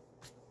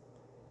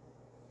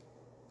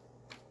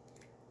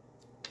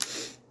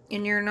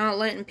 And you're not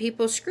letting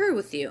people screw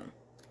with you.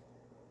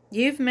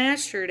 You've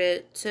mastered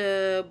it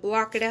to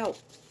block it out.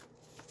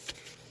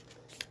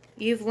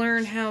 You've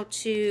learned how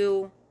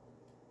to...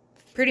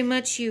 Pretty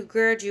much you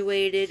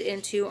graduated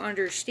into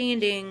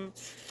understanding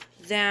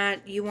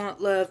that you want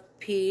love,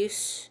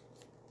 peace,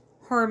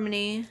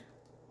 harmony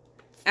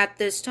at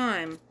this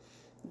time.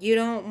 You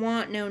don't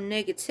want no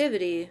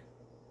negativity.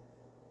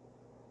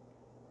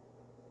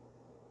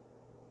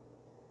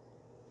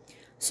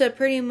 So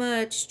pretty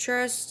much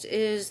trust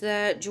is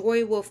that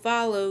joy will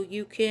follow.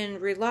 You can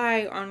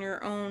rely on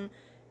your own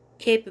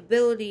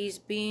capabilities,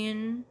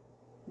 begin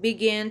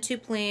to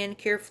plan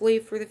carefully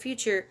for the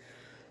future.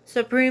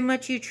 So pretty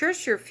much you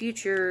trust your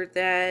future,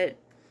 that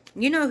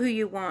you know who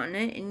you want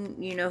in it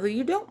and you know who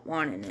you don't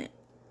want in it.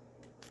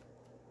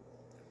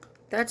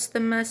 That's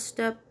the messed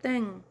up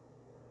thing.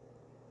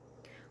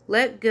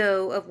 Let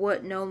go of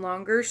what no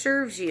longer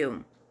serves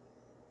you.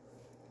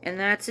 And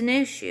that's an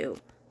issue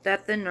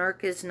that the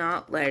narc is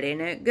not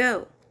letting it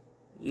go.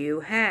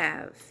 You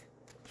have.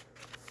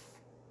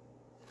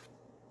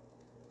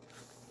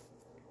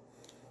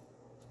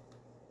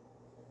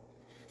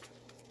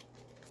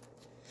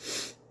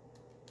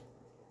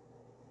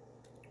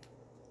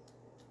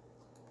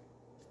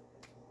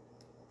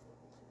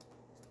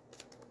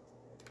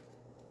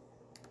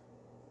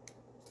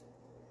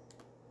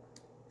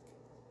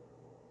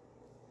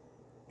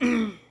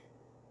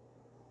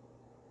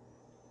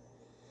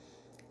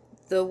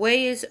 The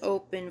way is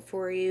open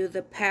for you.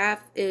 The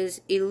path is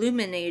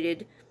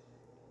illuminated.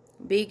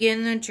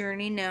 Begin the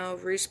journey now.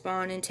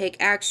 Respond and take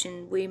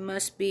action. We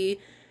must be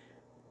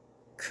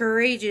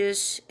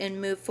courageous and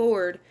move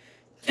forward.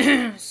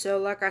 So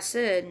like I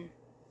said,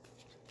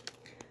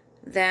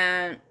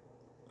 that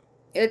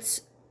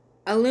it's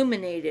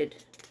illuminated.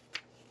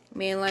 I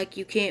mean, like,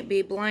 you can't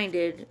be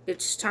blinded.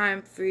 It's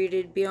time for you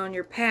to be on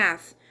your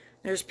path.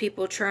 There's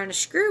people trying to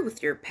screw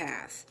with your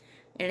path,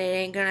 and it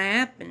ain't gonna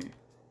happen.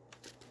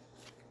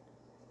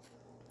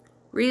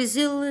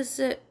 Realization.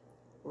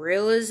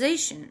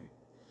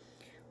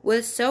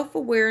 With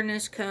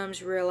self-awareness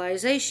comes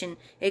realization.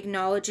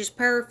 Acknowledge is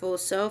powerful.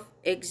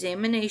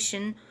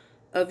 Self-examination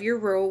of your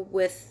role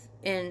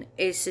within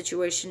a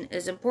situation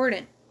is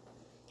important.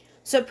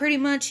 So pretty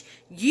much,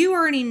 you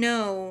already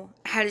know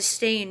how to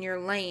stay in your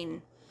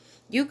lane.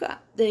 You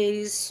got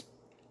these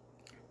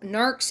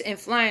narcs and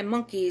flying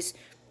monkeys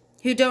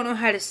who don't know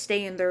how to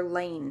stay in their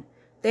lane.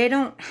 They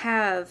don't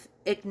have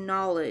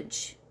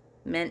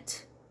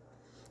acknowledgement.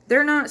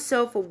 They're not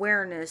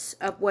self-awareness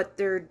of what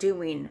they're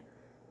doing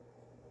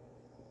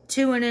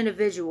to an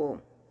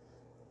individual.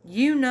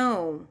 You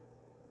know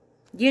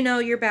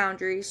your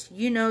boundaries.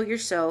 You know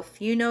yourself.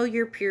 You know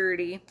your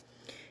purity.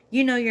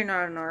 You know you're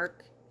not an narc.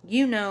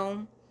 You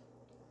know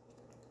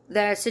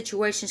that a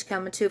situation's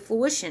coming to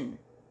fruition.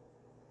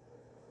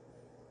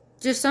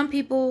 Just some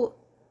people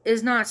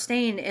is not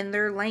staying in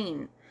their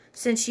lane.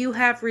 Since you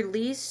have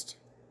released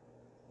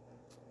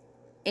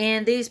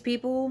and these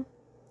people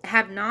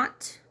have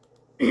not,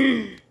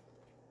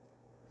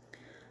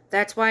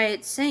 that's why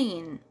it's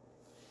saying,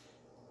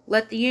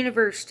 let the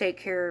universe take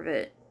care of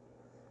it.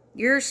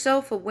 Your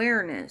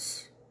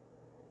self-awareness.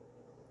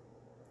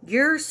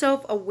 Your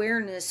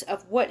self-awareness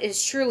of what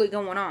is truly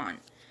going on.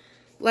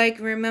 Like,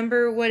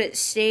 remember what it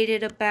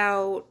stated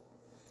about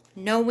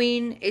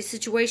knowing a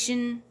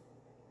situation,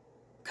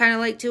 kind of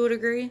like to a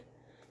degree?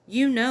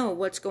 You know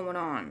what's going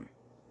on.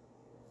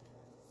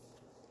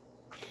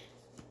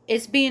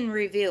 It's being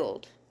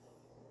revealed.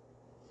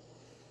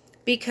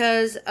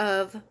 Because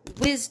of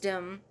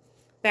wisdom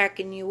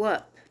backing you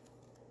up.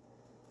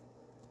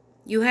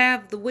 You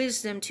have the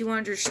wisdom to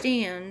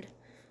understand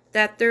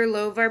that they're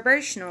low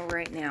vibrational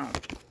right now.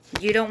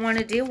 You don't want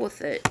to deal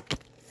with it.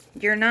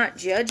 You're not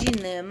judging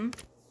them.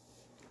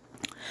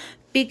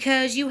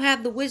 Because you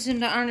have the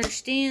wisdom to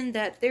understand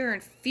that they're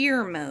in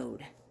fear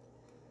mode.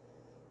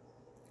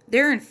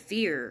 They're in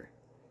fear.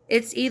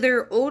 It's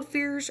either old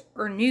fears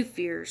or new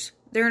fears.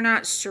 They're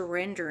not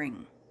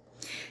surrendering.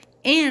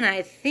 And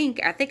I think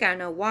I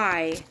know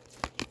why.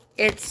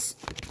 It's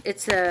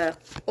a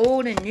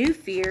old and new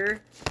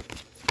fear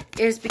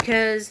is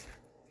because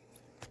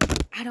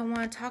I don't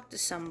want to talk to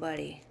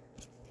somebody.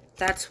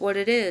 That's what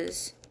it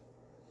is.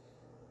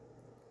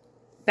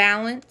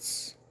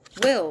 Balance,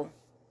 will.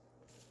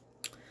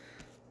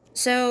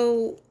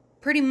 So,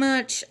 pretty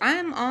much,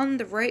 I'm on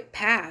the right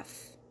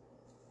path.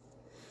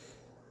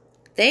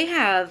 They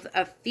have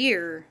a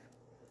fear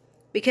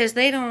because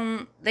they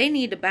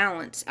need to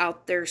balance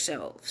out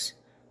themselves.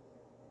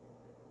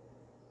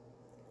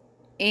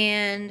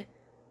 And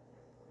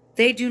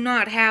they do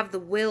not have the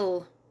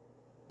will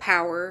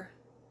power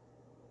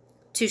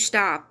to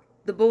stop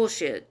the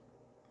bullshit.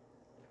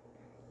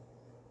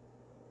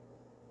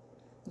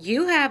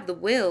 You have the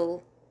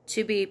will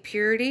to be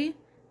purity,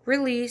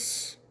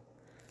 release,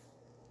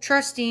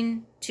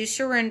 trusting to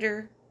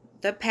surrender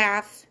the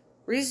path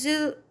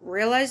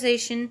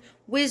realization,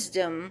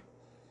 wisdom,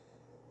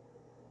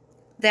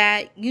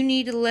 that you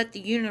need to let the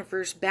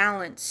universe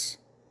balance,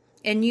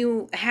 and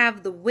you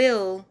have the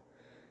will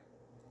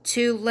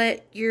to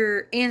let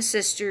your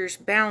ancestors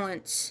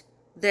balance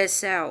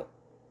this out.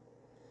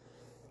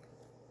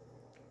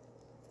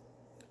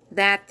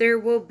 That there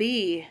will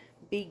be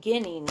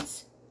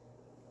beginnings,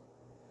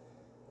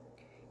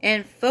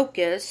 and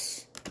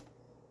focus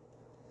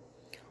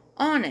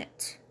on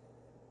it.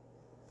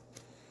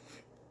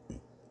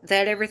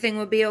 That everything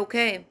will be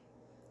okay.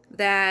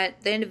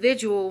 That the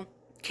individual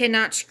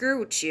cannot screw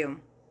with you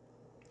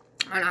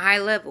on a high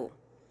level,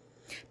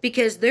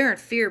 because they're in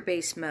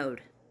fear-based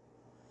mode.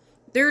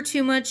 They're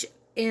too much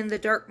in the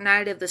dark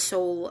night of the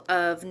soul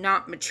of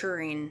not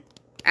maturing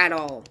at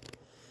all.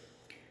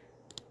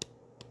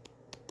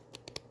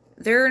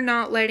 They're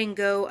not letting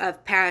go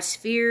of past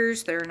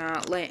fears. They're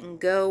not letting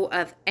go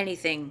of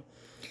anything.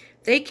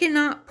 They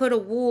cannot put a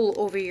wool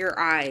over your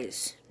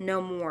eyes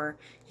no more.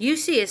 You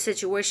see a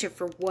situation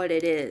for what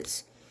it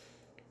is.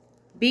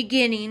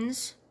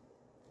 Beginnings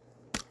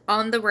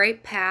on the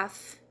right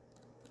path.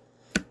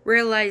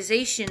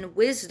 Realization,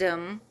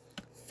 wisdom,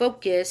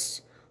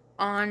 focus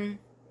on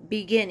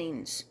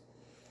beginnings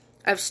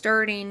of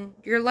starting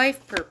your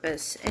life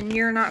purpose. And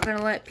you're not going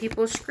to let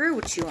people screw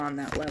with you on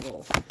that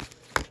level.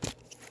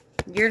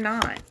 You're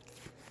not.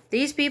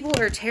 These people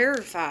are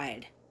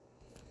terrified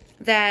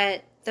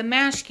that the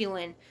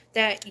masculine,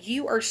 that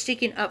you are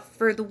sticking up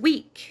for the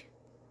weak.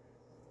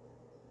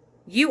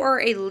 You are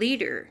a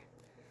leader.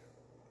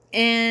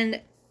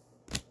 And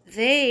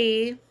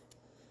they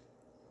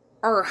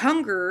are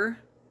hunger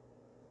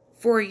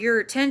for your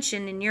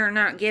attention, and you're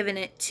not giving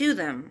it to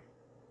them.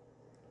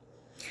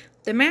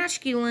 The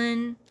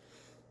masculine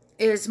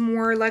is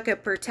more like a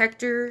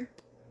protector,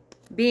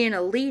 being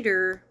a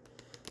leader.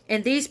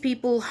 And these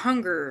people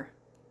hunger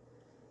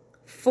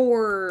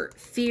for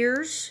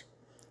fears,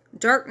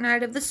 dark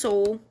night of the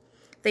soul.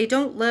 They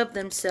don't love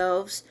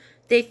themselves.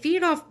 They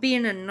feed off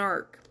being a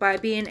narc by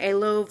being a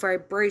low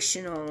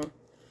vibrational,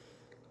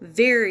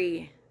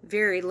 very,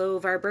 very low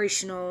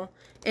vibrational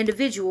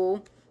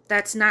individual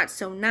that's not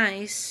so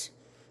nice,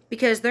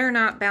 because they're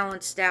not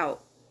balanced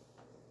out.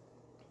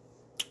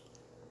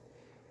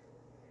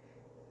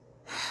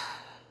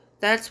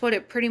 That's what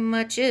it pretty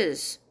much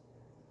is.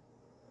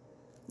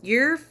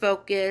 You're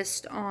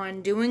focused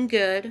on doing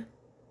good,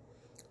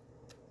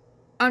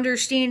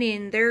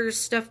 understanding there's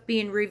stuff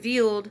being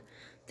revealed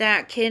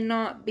that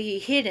cannot be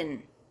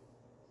hidden.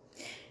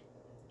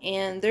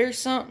 And there's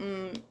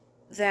something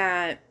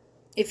that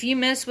if you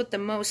mess with the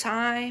Most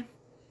High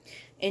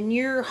and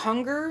your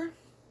hunger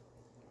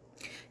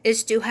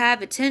is to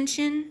have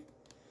attention,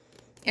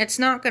 it's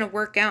not going to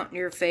work out in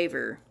your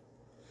favor.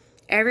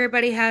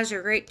 Everybody has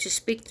a right to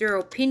speak their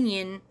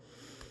opinion,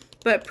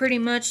 but pretty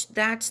much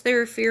that's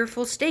their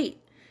fearful state.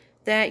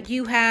 That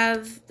you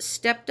have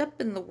stepped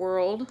up in the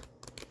world.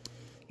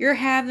 You're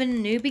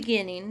having new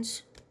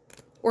beginnings.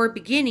 Or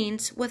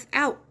beginnings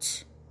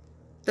without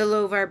the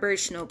low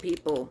vibrational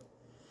people.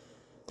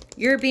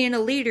 You're being a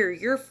leader.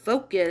 You're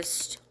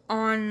focused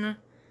on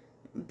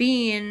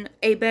being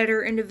a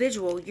better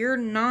individual. You're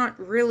not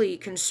really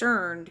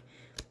concerned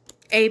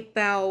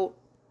about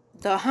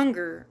the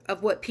hunger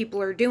of what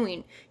people are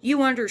doing.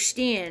 You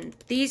understand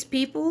these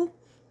people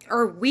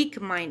are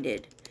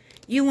weak-minded.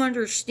 You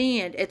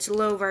understand it's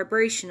low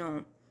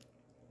vibrational.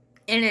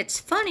 And it's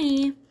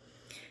funny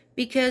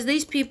because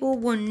these people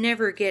will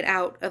never get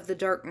out of the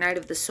dark night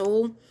of the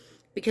soul,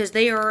 because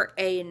they are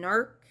a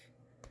narc,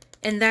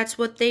 and that's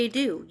what they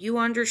do. You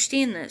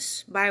understand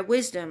this by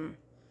wisdom,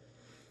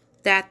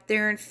 that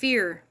they're in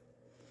fear,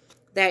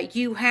 that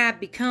you have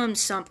become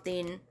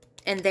something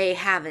and they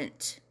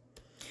haven't.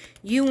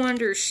 You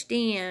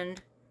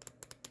understand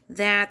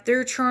that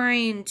they're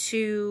trying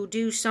to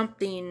do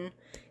something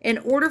in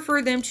order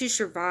for them to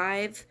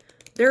survive.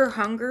 Their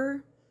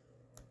hunger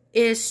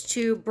is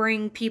to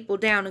bring people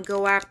down and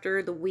go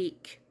after the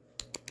weak.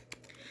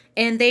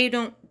 And they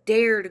don't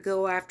dare to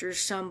go after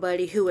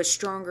somebody who is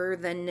stronger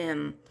than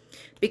them,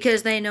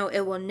 because they know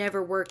it will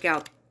never work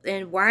out.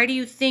 And why do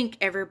you think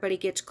everybody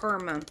gets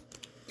karma?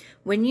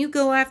 When you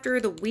go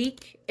after the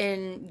weak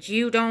and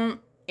you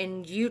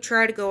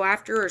try to go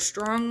after a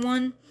strong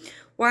one,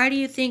 why do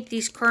you think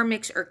these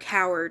karmics are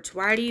cowards?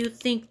 Why do you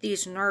think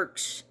these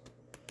narcs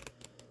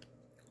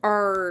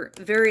are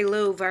very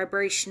low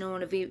vibrational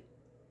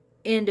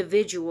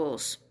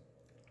individuals?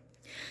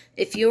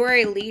 If you're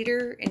a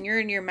leader and you're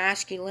in your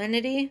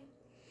masculinity,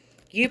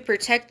 you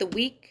protect the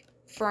weak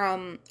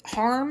from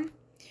harm.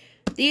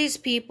 These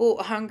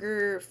people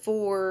hunger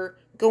for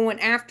going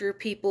after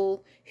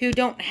people who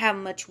don't have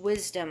much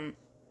wisdom.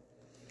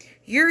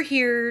 You're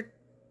here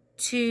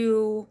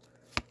to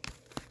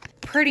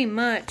pretty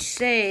much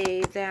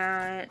say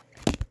that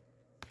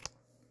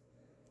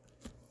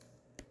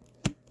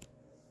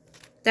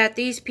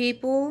these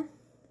people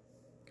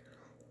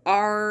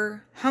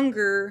are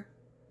hunger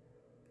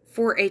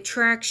for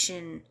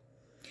attraction.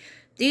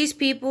 These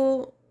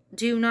people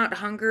do not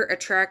hunger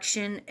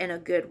attraction in a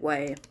good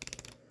way.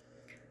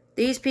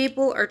 These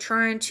people are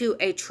trying to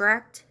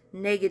attract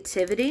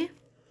negativity.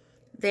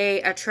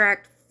 They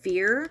attract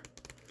fear.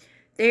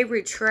 They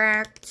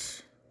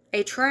attract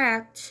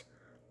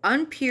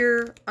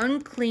unpure,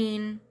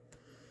 unclean.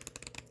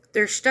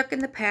 They're stuck in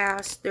the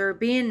past. They're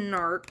being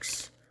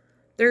narcs.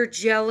 They're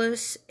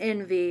jealous,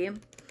 envy,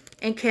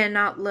 and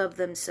cannot love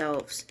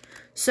themselves.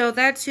 So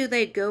that's who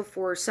they go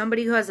for.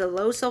 Somebody who has a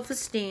low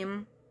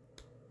self-esteem,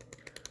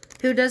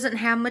 who doesn't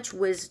have much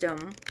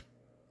wisdom,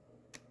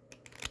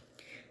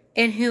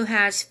 and who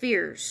has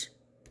fears.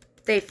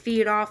 They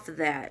feed off of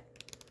that.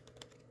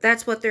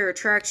 That's what their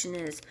attraction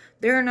is.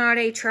 They're not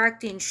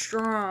attracting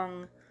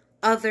strong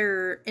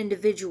other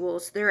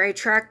individuals. They're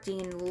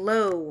attracting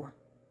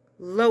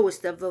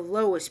lowest of the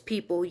lowest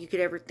people you could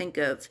ever think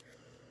of.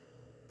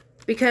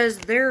 Because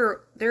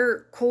they're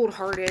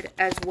cold-hearted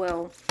as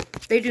well.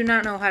 They do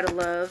not know how to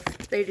love.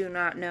 They do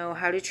not know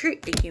how to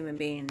treat a human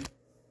being.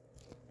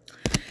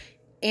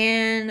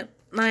 And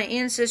my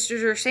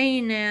ancestors are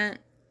saying that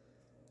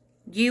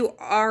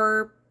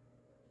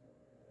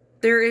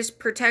there is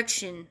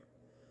protection.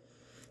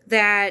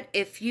 That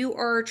if you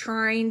are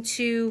trying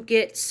to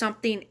get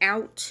something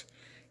out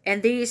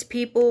and these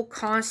people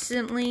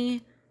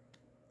constantly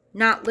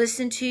not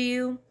listen to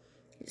you,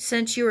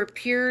 since you are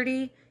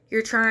purity,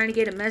 you're trying to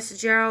get a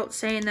message out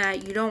saying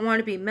that you don't want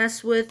to be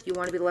messed with, you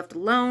want to be left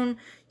alone,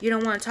 you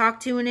don't want to talk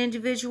to an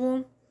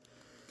individual.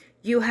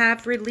 You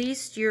have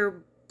released,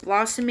 you're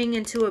blossoming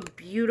into a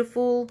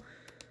beautiful,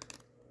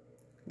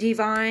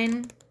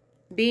 divine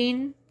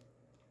being.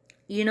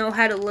 You know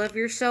how to love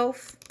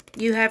yourself.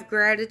 You have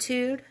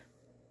gratitude.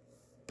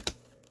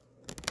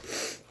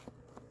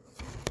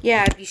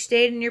 Yeah, if you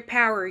stayed in your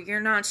power, you're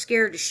not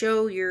scared to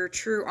show your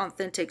true,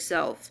 authentic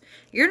self.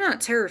 You're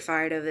not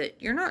terrified of it.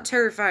 You're not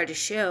terrified to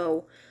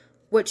show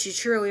what you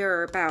truly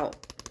are about.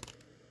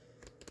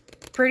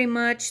 Pretty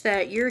much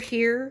that you're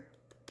here.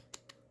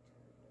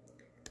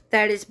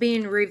 That is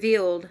being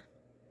revealed.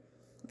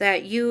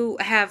 That you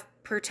have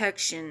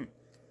protection.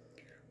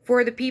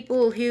 For the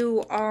people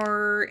who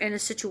are in a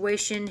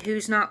situation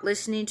who's not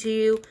listening to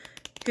you,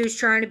 who's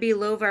trying to be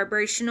low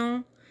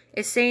vibrational,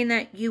 it's saying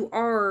that you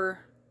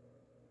are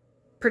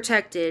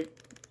protected.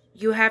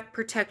 You have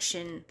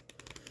protection.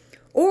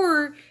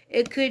 Or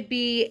it could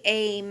be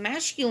a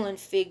masculine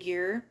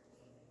figure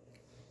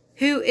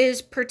who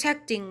is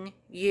protecting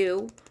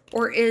you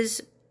or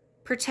is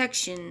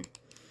protection.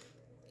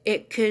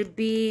 It could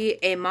be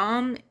a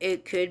mom.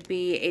 It could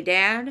be a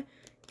dad.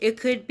 It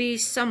could be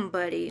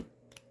somebody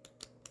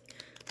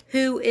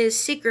who is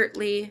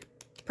secretly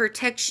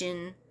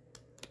protection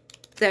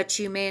that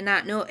you may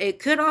not know. It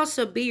could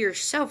also be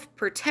yourself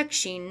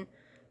protecting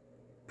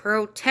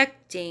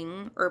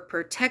or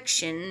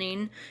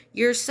protectioning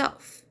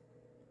yourself.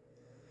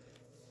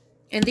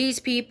 And these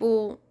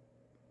people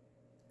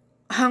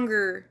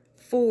hunger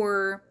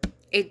for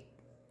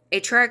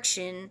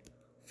attraction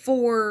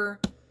for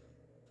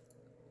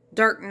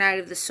dark night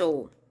of the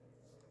soul.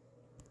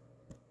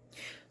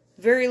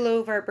 Very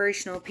low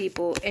vibrational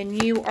people,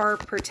 and you are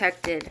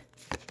protected.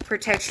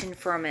 Protection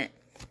from it.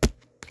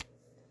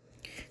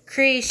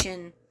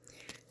 Creation.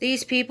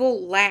 These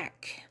people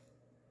lack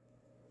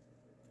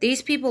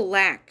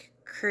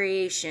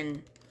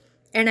creation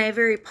in a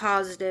very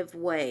positive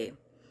way.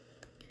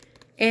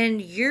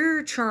 And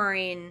you're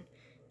trying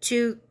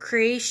to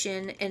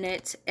creation in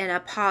it in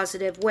a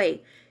positive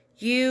way.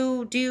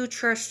 You do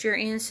trust your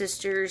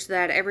ancestors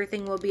that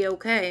everything will be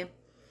okay.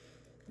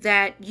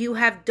 That you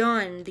have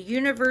done. The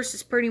universe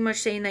is pretty much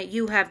saying that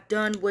you have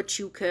done what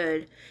you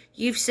could.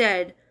 You've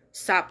said,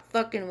 stop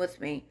fucking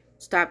with me.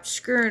 Stop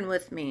screwing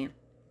with me.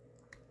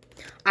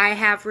 I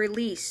have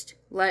released.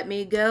 Let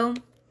me go.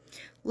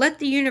 Let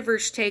the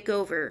universe take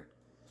over.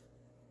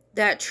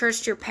 That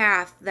trust your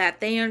path. That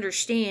they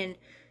understand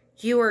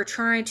you are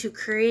trying to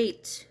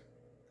create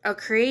a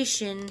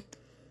creation,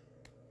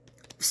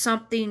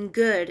 something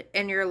good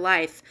in your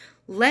life.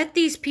 Let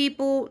these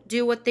people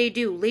do what they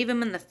do. Leave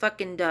them in the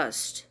fucking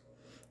dust.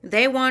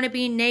 They want to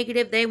be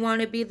negative. They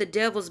want to be the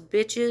devil's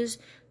bitches.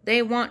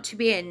 They want to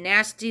be a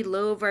nasty,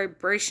 low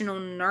vibrational,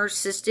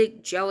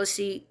 narcissistic,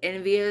 jealousy,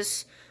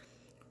 envious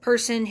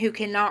person who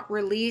cannot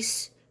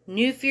release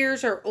new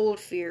fears or old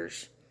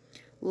fears.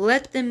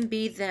 Let them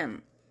be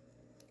them.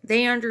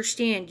 They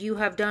understand you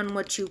have done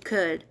what you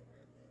could.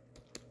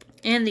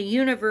 And the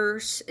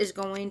universe is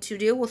going to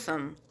deal with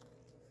them.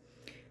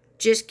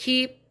 Just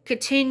keep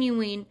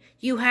continuing.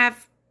 You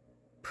have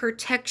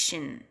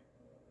protection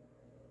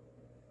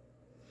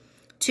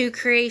to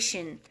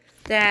creation.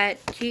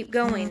 That keep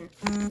going.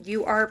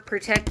 You are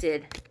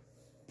protected.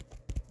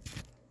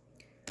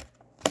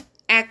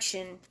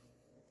 Action.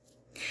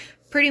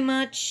 Pretty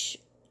much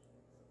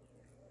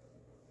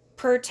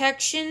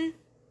protection,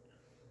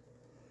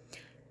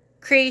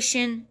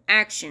 creation,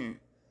 action.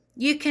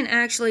 You can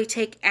actually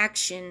take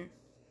action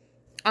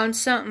on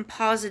something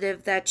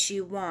positive that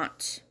you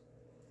want.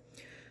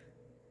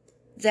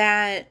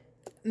 That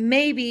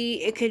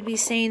maybe it could be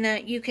saying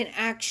that you can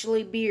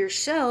actually be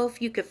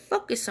yourself. You could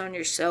focus on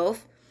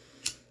yourself.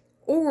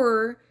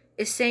 Or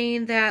is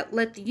saying that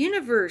let the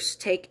universe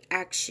take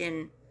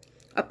action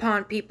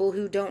upon people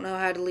who don't know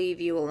how to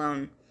leave you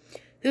alone,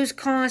 who's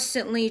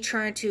constantly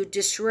trying to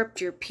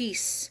disrupt your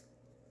peace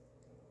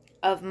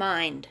of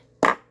mind.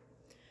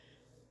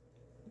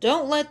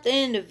 Don't let the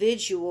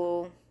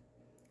individual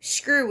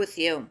screw with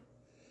you.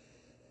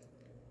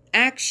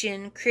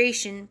 Action,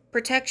 creation,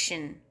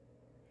 protection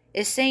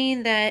is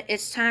saying that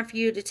it's time for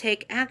you to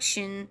take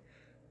action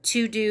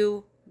to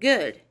do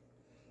good.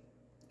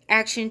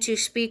 Action to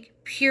speak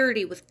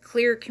purity with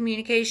clear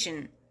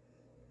communication.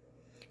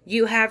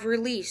 You have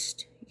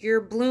released. You're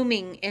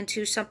blooming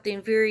into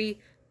something very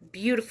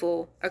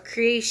beautiful, a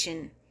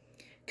creation,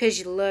 because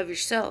you love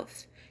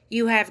yourself.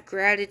 You have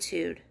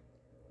gratitude.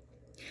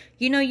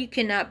 You know you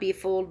cannot be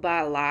fooled by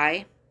a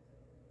lie.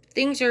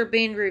 Things are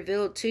being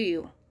revealed to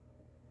you.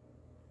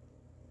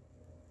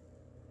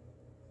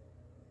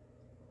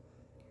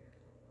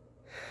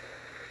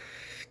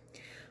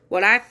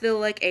 What I feel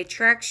like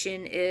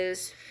attraction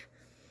is,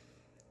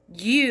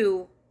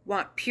 you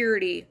want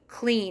purity,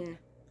 clean,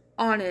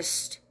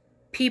 honest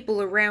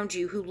people around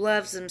you who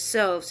loves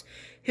themselves,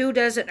 who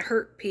doesn't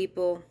hurt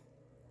people.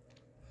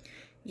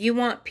 You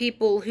want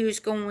people who's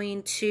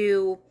going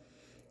to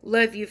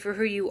love you for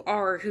who you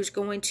are, who's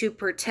going to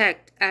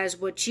protect as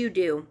what you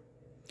do.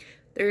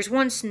 There's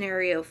one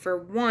scenario for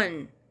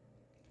one.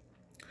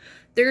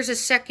 There's a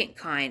second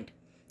kind.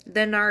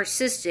 The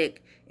narcissistic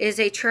is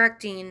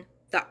attracting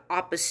the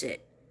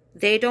opposite.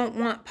 They don't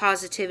want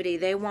positivity.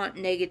 They want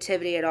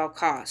negativity at all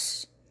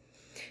costs.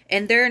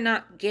 And they're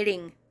not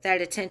getting that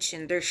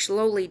attention. They're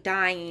slowly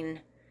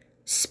dying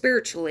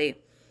spiritually.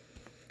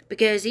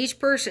 Because each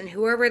person,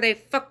 whoever they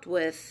fucked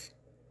with,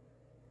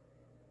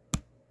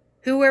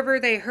 whoever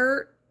they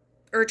hurt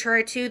or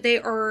try to, they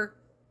are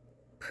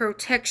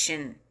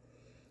protection.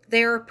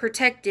 They are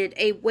protected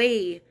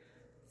away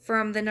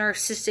from the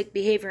narcissistic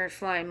behavior and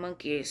flying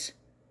monkeys.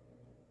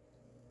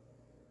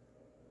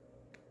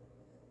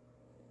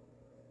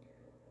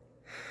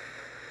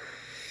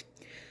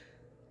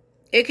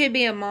 It could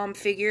be a mom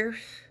figure.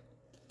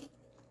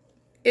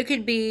 It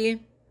could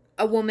be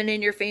a woman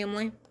in your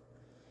family.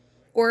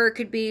 Or it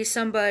could be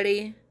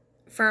somebody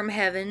from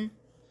heaven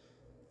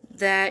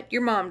that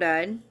your mom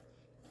died.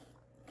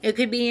 It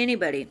could be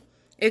anybody.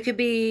 It could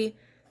be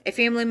a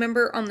family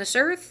member on this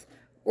earth.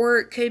 Or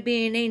it could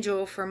be an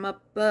angel from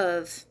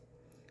above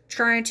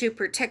trying to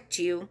protect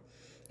you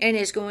and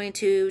is going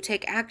to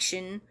take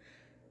action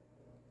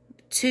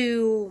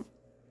to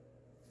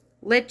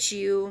let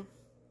you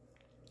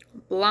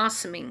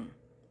blossoming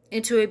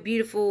into a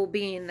beautiful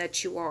being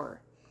that you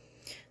are.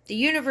 The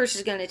universe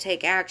is going to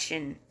take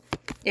action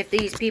if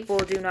these people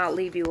do not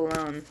leave you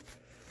alone.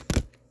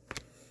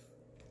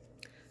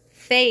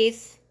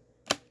 Faith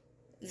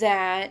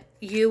that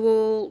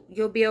you'll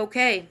be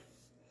okay.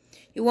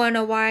 You want to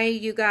know why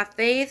you got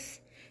faith?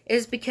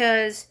 Is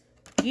because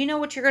you know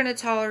what you're going to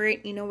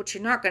tolerate, you know what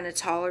you're not going to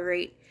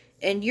tolerate,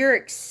 and you're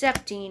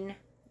accepting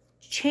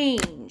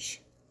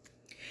change.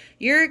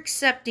 You're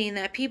accepting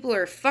that people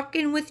are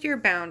fucking with your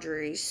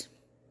boundaries.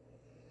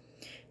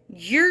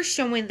 You're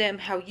showing them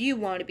how you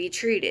want to be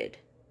treated.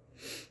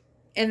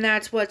 And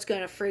that's what's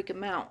going to freak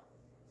them out.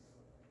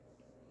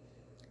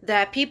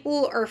 That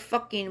people are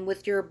fucking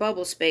with your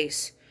bubble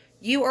space.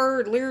 You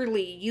are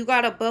literally, you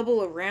got a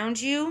bubble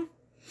around you.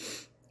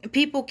 And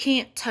people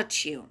can't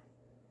touch you.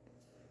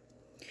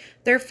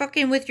 They're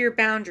fucking with your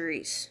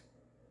boundaries.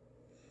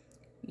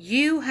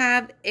 You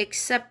have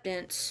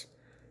acceptance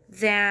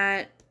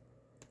that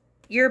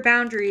your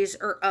boundaries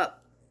are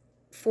up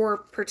for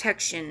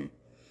protection.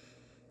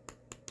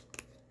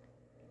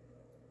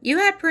 You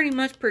have pretty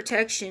much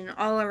protection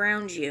all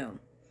around you.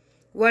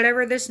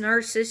 Whatever this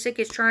narcissistic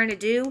is trying to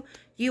do,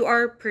 you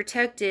are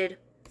protected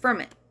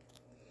from it.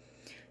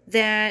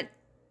 That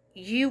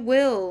you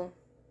will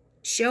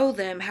show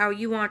them how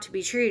you want to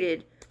be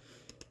treated.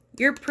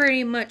 You're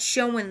pretty much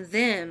showing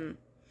them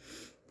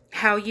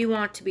how you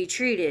want to be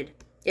treated.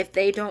 If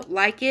they don't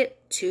like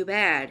it, too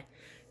bad.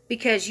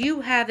 Because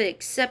you have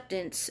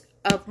acceptance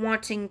of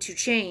wanting to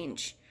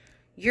change.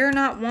 You're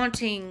not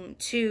wanting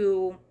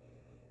to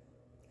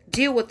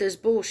deal with this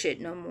bullshit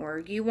no more.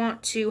 You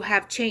want to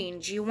have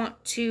change. You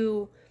want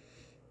to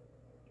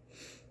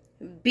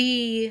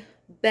be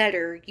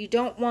better. You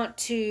don't want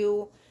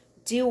to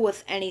deal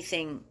with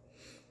anything.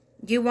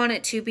 You want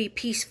it to be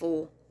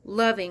peaceful,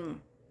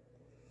 loving.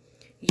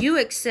 You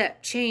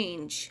accept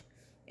change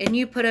and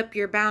you put up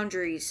your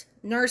boundaries.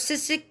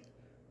 Narcissistic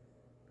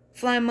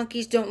flying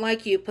monkeys don't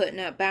like you putting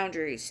up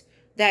boundaries.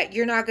 That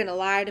you're not going to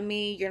lie to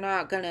me. You're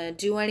not going to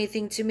do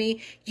anything to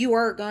me. You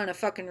are going to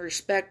fucking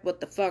respect what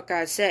the fuck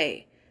I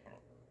say.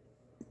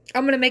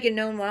 I'm going to make it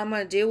known what I'm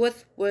going to deal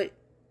with.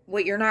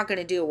 What you're not going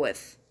to deal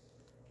with.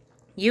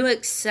 You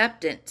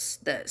acceptance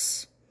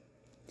this.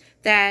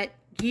 That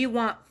you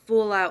want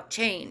full out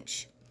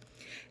change.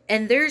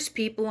 And there's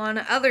people on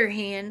the other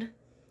hand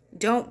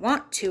don't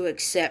want to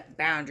accept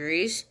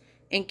boundaries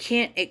and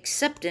can't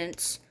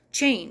acceptance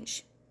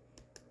change.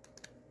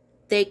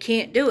 They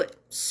can't do it.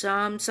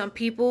 Some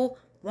people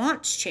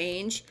want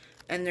change,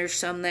 and there's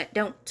some that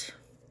don't.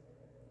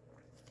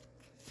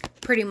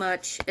 Pretty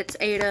much, it's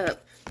ate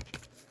up.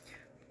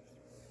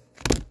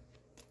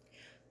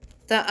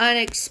 The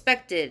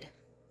unexpected.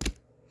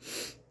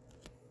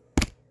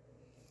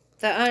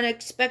 The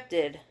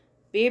unexpected.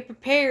 Be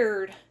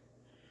prepared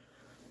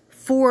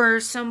for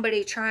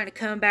somebody trying to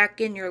come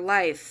back in your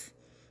life,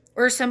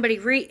 or somebody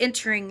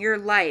re-entering your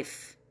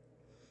life.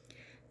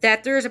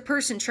 That there's a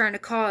person trying to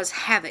cause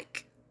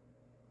havoc,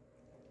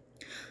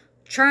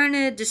 trying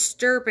to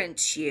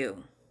disturbance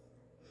you.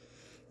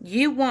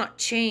 You want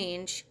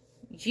change.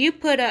 You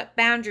put up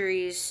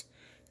boundaries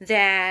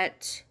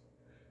that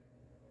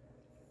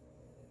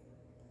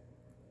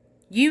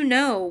you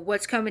know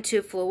what's coming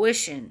to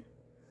fruition.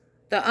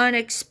 The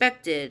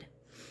unexpected.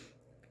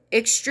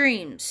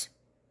 Extremes.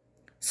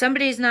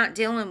 Somebody's not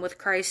dealing with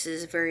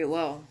crisis very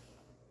well.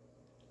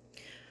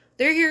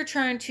 They're here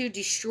trying to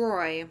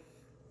destroy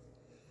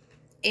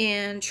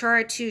and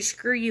try to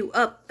screw you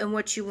up in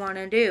what you want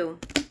to do.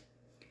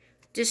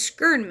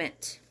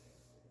 Discernment.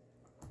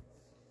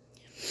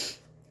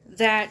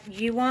 That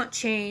you want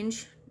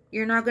change.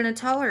 You're not going to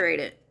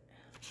tolerate it.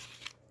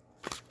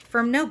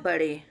 From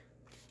nobody.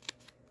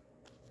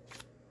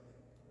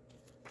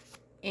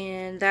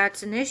 And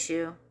that's an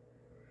issue.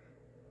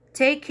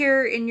 Take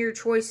care in your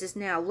choices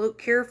now. Look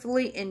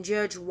carefully and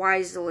judge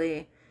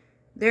wisely.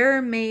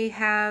 There may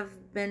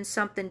have been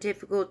something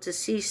difficult to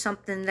see,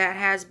 something that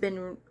has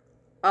been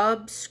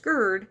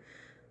obscured,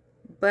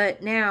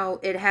 but now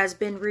it has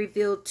been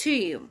revealed to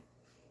you.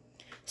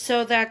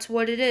 So that's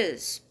what it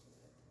is.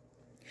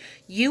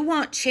 You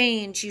want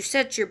change. You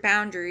set your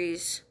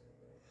boundaries.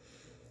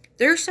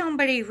 There's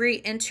somebody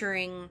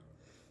re-entering,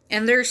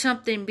 and there's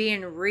something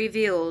being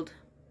revealed.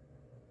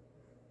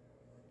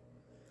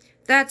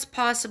 That's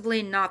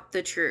possibly not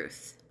the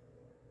truth.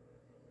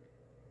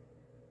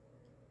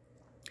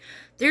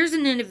 There's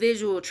an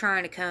individual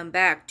trying to come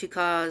back to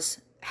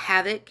cause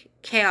havoc,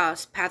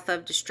 chaos, path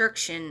of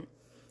destruction.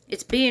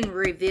 It's being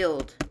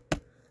revealed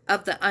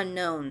of the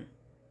unknown.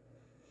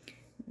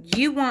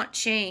 You want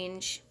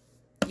change.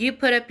 You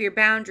put up your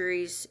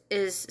boundaries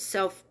is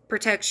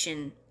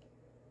self-protection.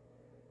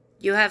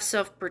 You have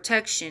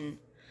self-protection.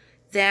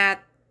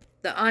 That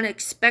the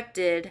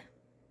unexpected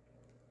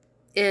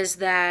is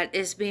that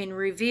is being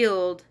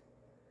revealed,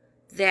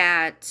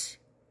 that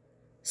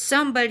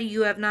somebody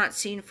you have not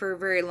seen for a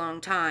very long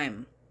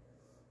time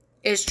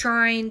is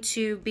trying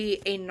to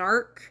be a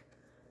narc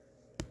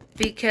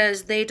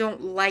because they don't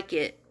like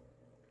it.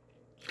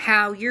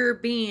 How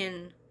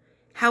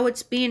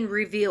it's being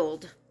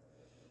revealed.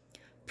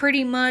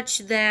 Pretty much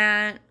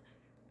that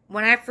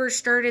when I first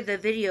started the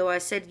video, I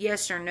said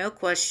yes or no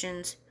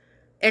questions.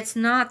 It's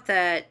not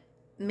that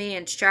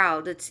man's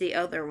child, it's the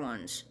other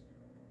ones.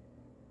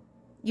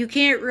 You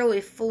can't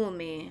really fool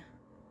me.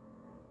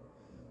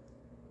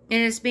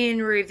 And it's being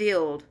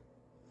revealed.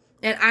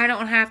 And I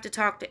don't have to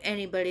talk to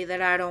anybody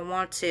that I don't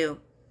want to.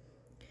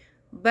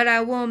 But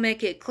I will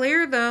make it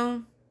clear,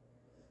 though,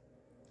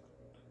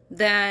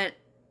 that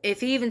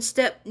if he even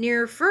stepped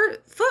near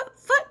foot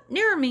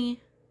near me,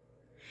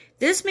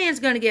 this man's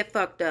going to get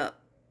fucked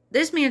up.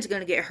 This man's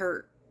going to get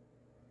hurt.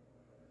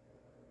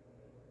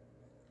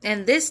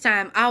 And this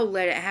time, I'll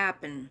let it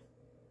happen.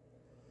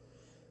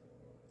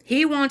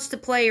 He wants to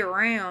play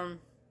around.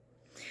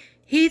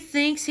 He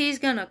thinks he's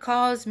going to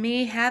cause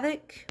me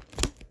havoc.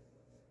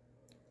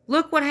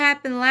 Look what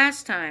happened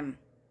last time.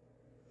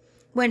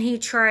 When he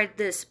tried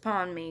this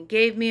upon me.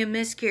 Gave me a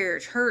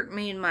miscarriage. Hurt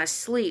me in my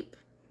sleep.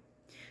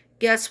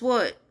 Guess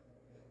what?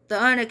 The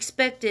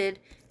unexpected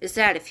is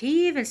that if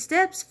he even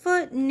steps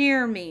foot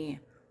near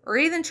me, or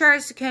even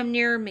tries to come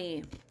near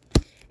me,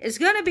 it's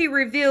going to be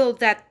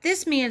revealed that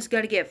this man's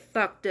going to get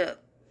fucked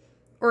up.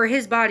 Or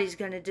his body's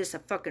going to just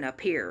fucking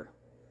appear.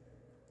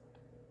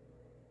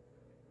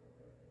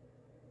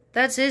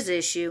 That's his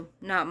issue,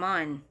 not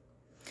mine.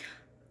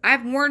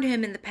 I've warned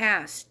him in the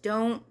past,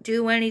 don't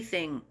do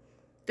anything.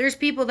 There's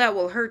people that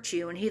will hurt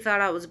you, and he thought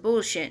I was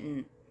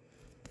bullshitting.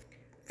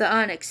 The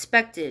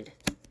unexpected.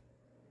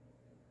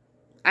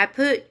 I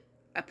put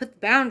the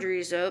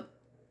boundaries up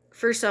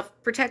for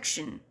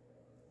self-protection.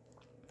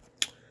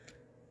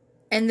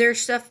 And there's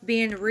stuff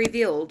being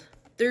revealed.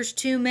 There's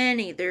too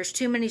many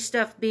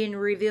stuff being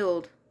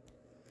revealed.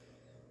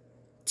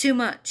 Too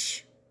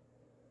much.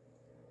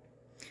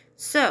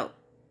 So,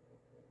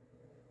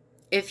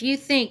 if you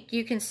think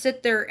you can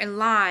sit there and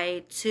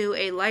lie to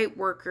a light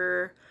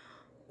worker,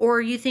 or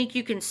you think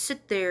you can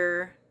sit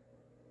there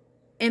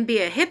and be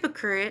a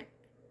hypocrite,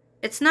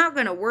 it's not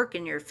going to work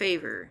in your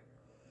favor.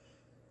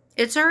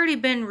 It's already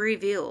been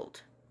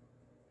revealed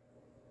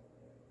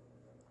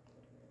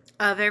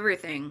of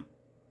everything.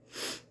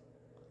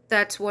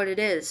 That's what it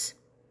is.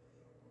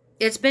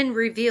 It's been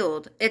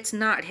revealed. It's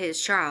not his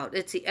child.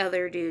 It's the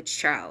other dude's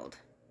child.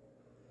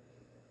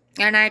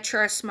 And I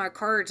trust my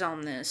cards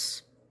on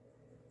this.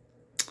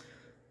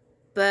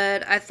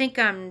 But I think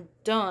I'm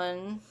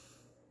done.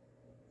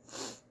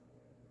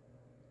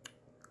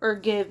 Or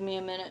give me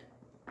a minute.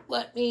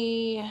 Let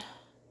me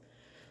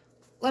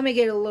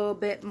get a little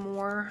bit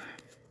more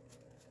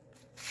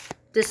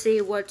to see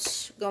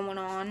what's going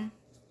on.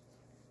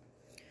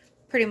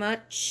 Pretty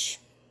much.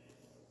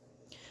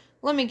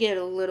 Let me get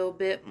a little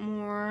bit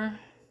more.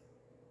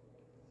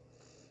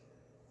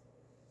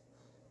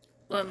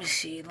 Let me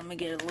see. Let me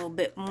get a little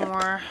bit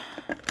more.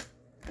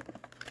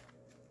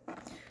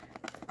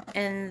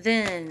 And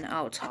then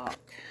I'll talk.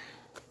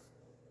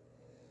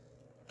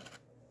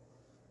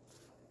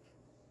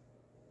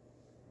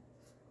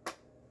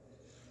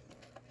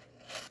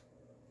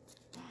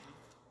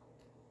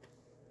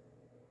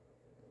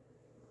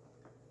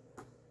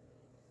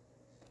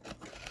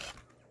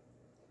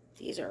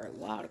 These are a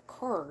lot of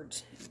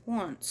cards at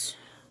once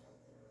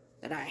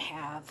that I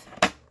have.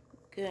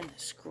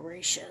 Goodness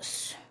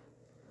gracious.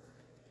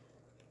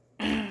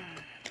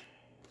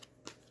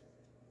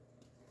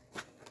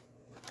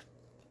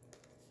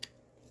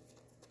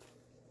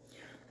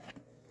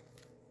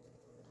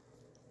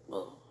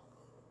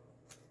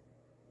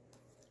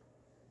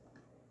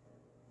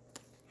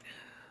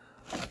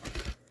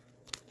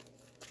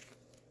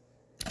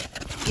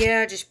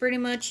 Yeah, just pretty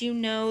much you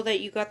know that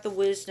you got the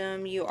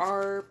wisdom, you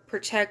are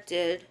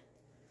protected,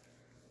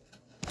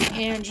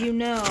 and you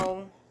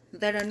know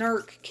that a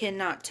narc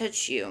cannot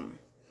touch you.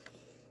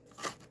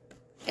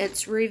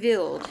 It's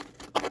revealed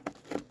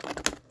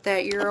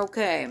that you're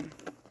okay.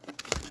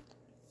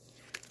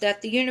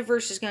 That the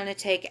universe is going to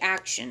take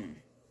action.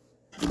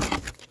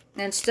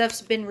 And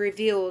stuff's been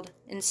revealed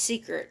in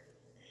secret.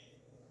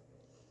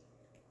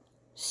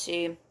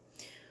 See,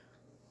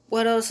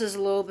 what else is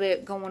a little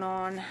bit going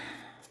on?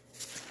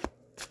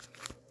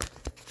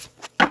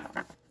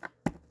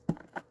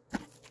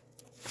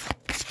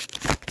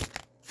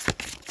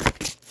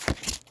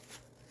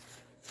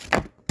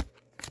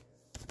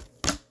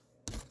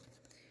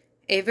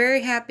 A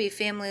very happy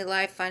family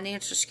life,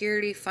 financial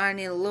security,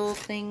 finding little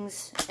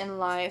things in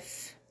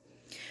life.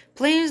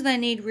 Plans that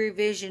need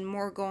revision,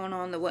 more going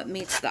on than what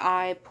meets the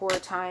eye, poor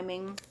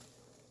timing.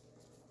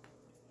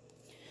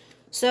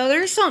 So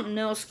there's something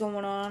else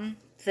going on,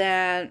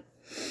 that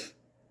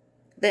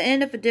the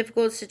end of a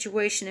difficult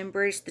situation,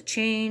 embrace the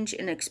change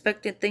and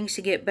expected things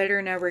to get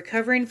better, now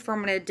recovering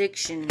from an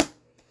addiction.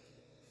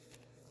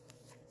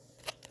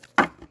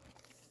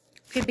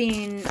 Could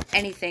mean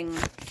anything.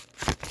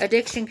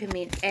 Addiction can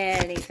mean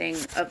anything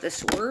of the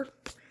sort.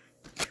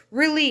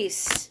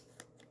 Release.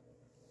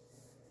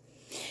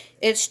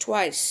 It's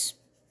twice.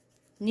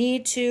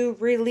 Need to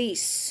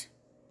release.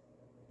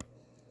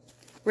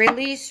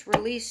 Release,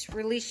 release,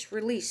 release,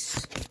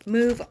 release.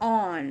 Move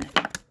on.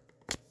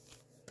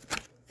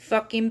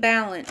 Fucking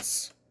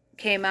balance.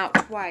 Came out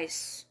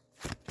twice.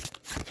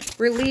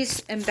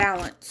 Release and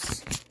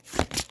balance.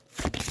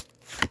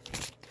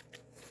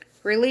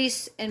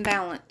 Release and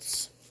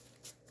balance.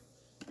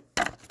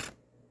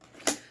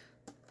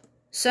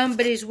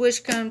 Somebody's wish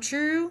come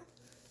true.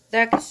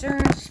 That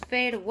concerns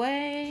fade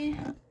away.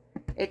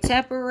 A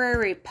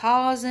temporary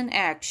pause in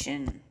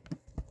action.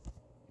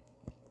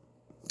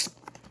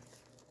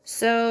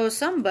 So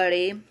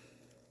somebody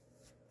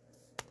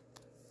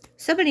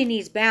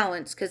needs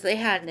balance because they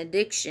had an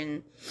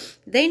addiction.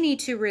 They need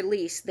to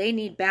release. They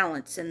need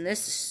balance. And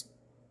this is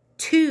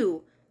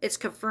it's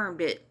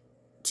confirmed it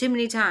too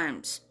many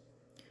times.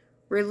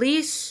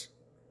 Release,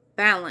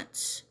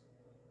 balance.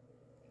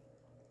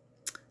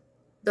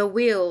 The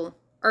wheel,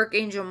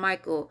 Archangel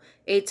Michael.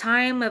 A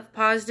time of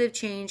positive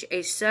change.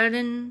 A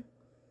situation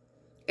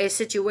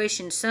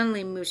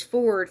suddenly moves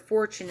forward.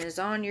 Fortune is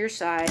on your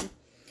side.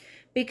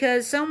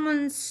 Because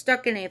someone's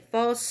stuck in a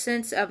false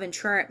sense of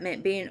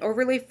entrapment, being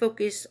overly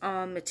focused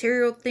on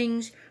material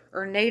things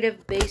or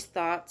negative-based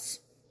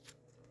thoughts,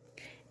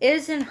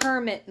 is in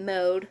hermit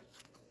mode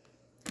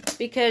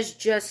because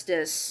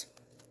justice,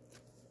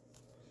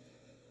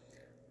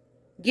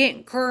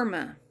 getting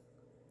karma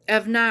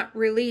of not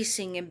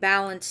releasing and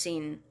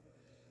balancing,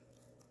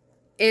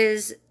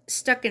 is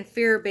stuck in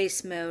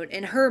fear-based mode,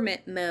 in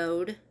hermit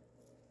mode,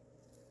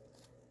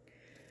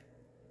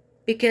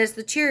 because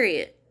the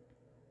Chariot,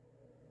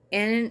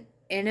 an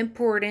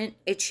important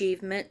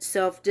achievement,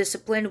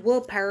 self-discipline,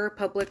 willpower,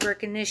 public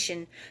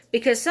recognition.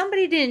 Because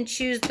somebody didn't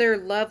choose their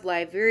love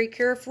life very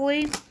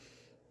carefully.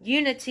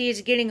 Unity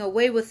is getting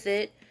away with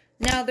it.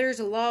 Now there's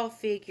a law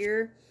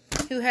figure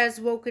who has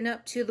woken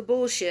up to the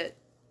bullshit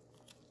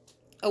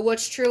of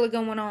what's truly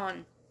going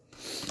on.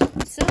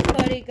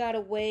 Somebody got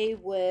away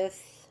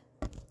with...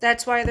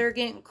 That's why they're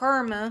getting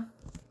karma.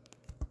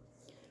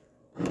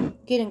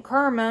 Getting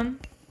karma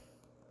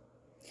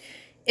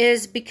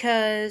is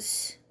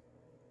because...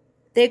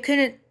 They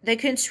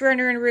couldn't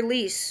surrender and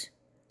release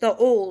the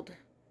old.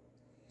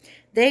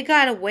 They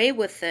got away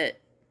with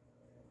it.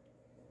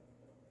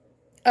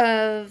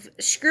 Of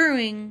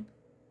screwing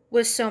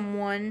with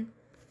someone.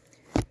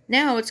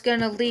 Now it's going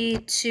to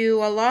lead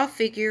to a law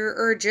figure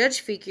or a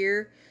judge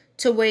figure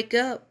to wake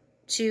up,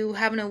 to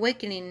have an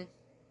awakening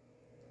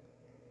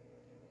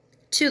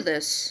to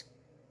this.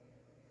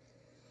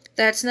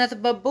 That's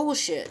nothing but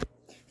bullshit.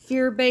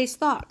 Fear-based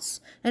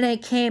thoughts. And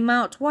it came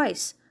out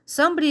twice.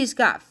 Somebody's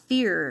got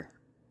fear.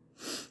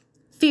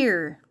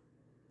 Fear.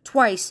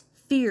 Twice.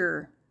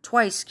 Fear.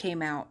 Twice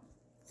came out.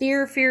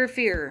 Fear, fear,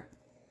 fear.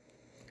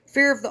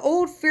 Fear of the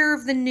old, fear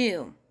of the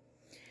new.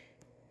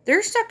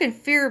 They're stuck in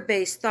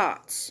fear-based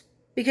thoughts.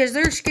 Because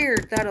they're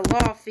scared that a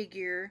law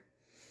figure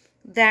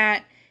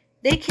that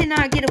They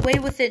cannot get away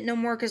with it no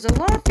more because the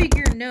law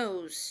figure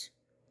knows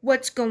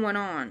what's going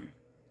on.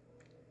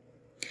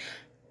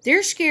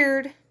 They're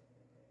scared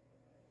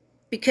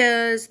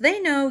because they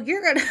know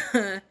you're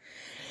gonna...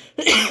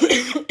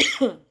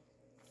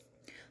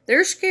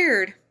 They're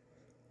scared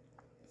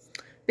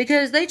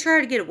because they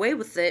try to get away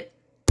with it.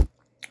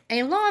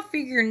 A law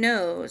figure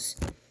knows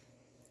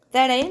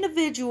that an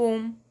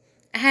individual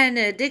had an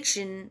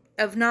addiction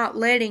of not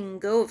letting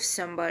go of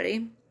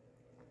somebody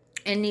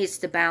and needs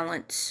to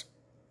balance.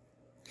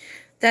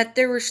 That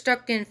they were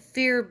stuck in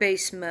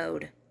fear-based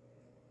mode.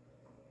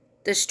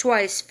 This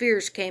twice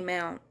fears came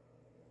out.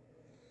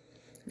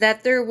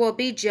 That there will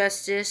be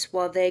justice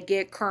while they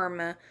get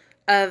karma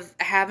of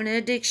having an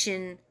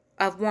addiction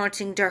of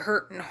wanting to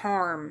hurt and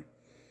harm.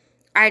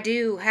 I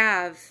do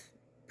have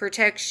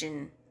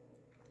protection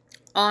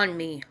on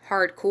me,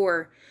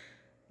 hardcore.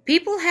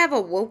 People have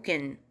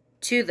awoken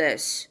to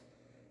this.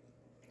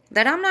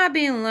 That I'm not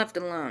being left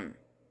alone.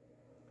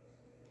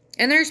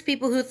 And there's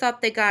people who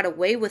thought they got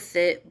away with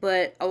it,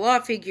 but a law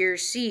figure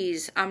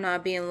sees I'm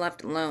not being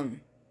left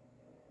alone.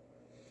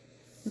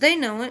 They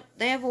know it.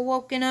 They have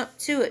awoken up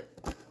to it.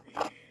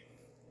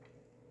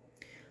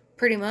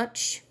 Pretty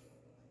much.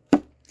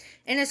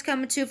 And it's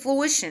coming to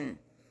fruition.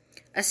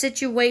 A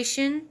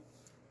situation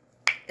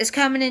is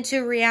coming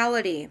into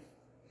reality.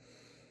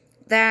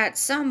 That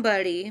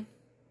somebody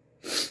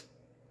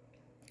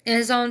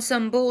is on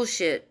some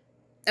bullshit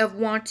of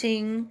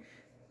wanting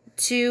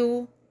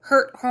to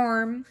hurt,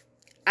 harm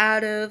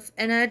out of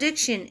an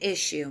addiction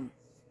issue.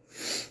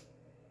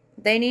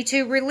 They need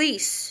to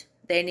release.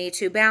 They need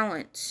to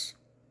balance.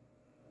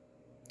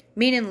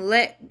 Meaning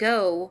let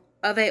go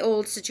of an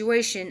old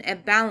situation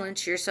and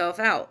balance yourself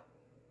out.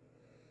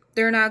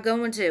 They're not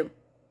going to.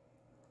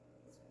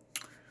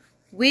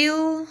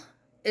 Wheel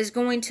is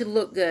going to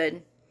look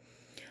good.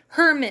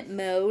 Hermit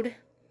mode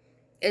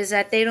is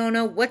that they don't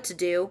know what to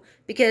do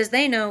because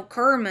they know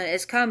karma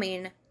is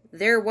coming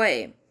their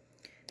way.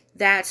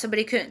 That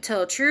somebody couldn't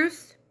tell the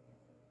truth.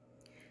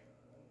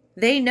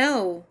 They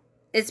know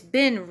it's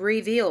been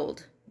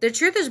revealed. The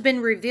truth has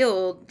been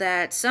revealed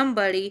that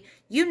somebody,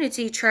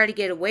 Unity, tried to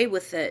get away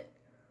with it.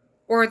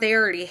 Or they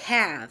already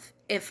have.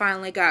 It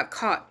finally got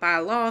caught by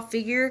a law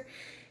figure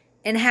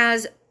and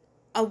has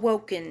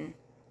awoken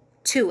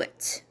to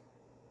it.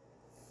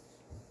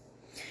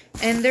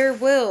 And there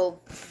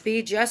will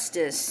be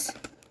justice.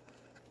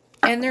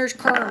 And there's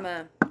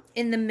karma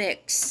in the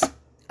mix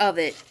of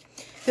it.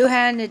 Who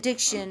had an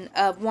addiction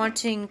of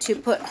wanting to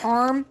put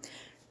harm,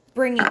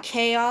 bringing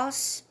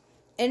chaos.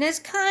 And it's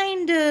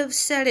kind of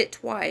said it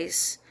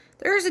twice.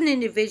 There's an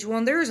individual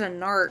and there's a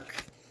narc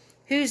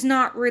who's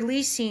not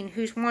releasing,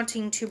 who's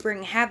wanting to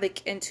bring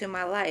havoc into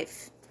my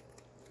life.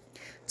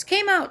 It's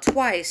came out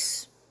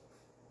twice.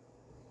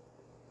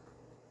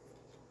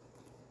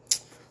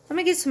 Let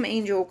me get some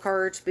angel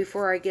cards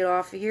before I get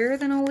off of here,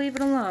 then I'll leave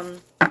it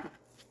alone.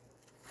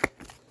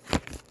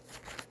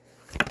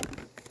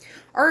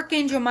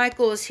 Archangel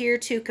Michael is here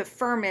to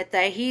confirm it,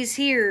 that he's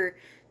here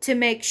to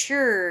make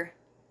sure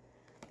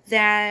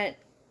that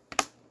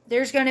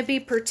there's going to be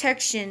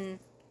protection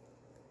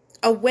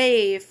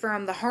away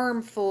from the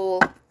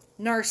harmful,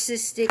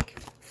 narcissistic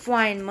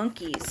flying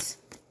monkeys.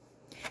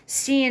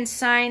 Seeing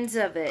signs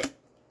of it.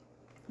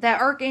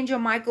 That Archangel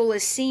Michael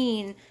is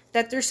seeing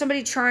that there's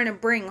somebody trying to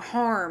bring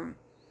harm,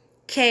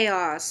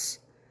 chaos,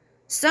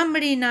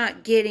 somebody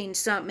not getting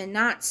something and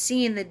not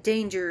seeing the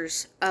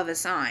dangers of a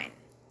sign.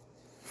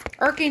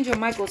 Archangel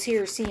Michael's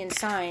here seeing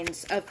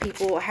signs of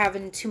people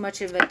having too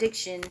much of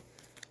addiction.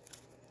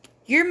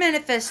 You're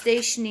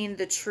manifestationing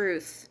the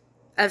truth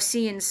of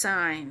seeing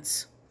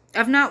signs,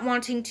 of not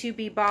wanting to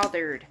be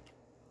bothered.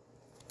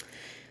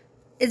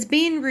 It's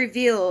being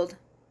revealed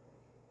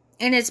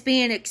and it's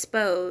being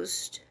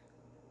exposed.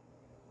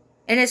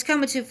 And it's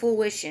coming to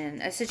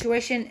fruition. A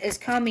situation is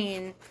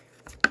coming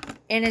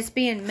and it's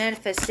being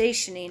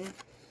manifestationing.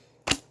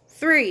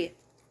 3,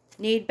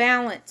 need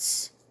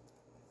balance.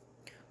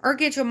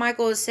 Archangel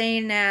Michael is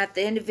saying that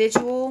the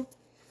individual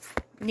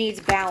needs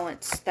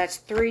balance. That's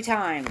 3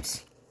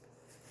 times.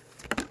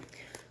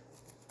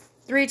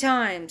 3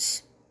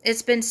 times.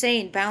 It's been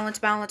saying balance,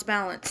 balance,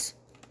 balance.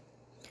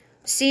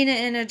 Seen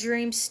it in a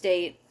dream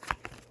state.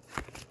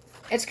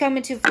 It's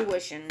coming to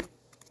fruition.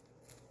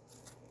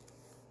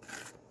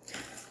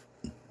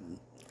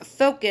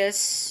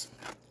 Focus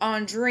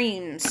on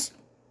dreams.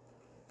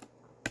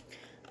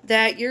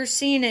 That you're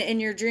seeing it in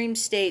your dream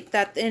state,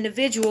 that the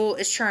individual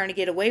is trying to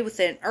get away with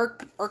it.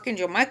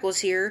 Archangel Michael's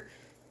here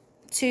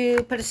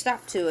to put a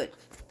stop to it.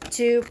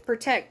 To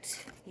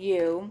protect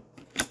you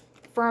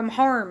from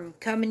harm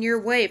coming your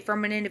way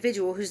from an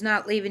individual who's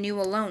not leaving you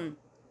alone.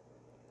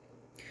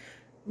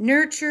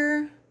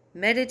 Nurture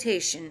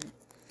meditation.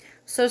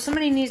 So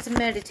somebody needs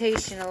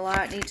meditation a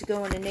lot, needs to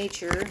go into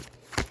nature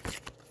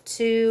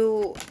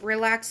to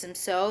relax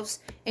themselves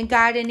and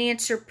guide and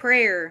answer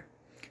prayer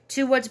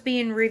to what's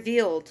being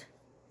revealed.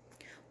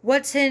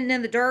 What's hidden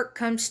in the dark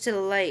comes to the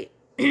light.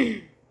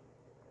 A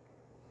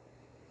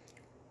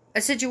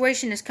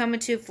situation is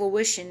coming to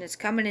fruition. It's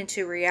coming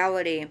into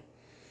reality.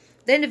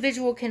 The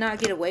individual cannot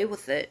get away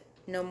with it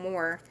no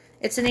more.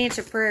 It's an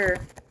answer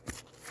prayer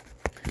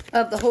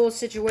of the whole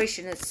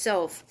situation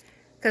itself.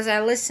 Because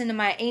I listen to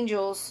my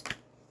angels.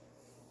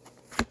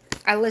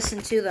 I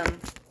listen to them.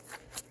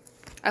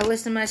 I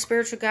listen to my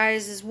spiritual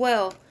guides as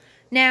well.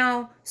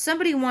 Now,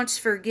 somebody wants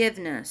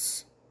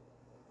forgiveness.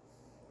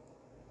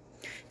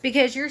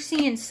 Because you're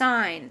seeing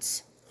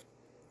signs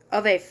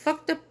of a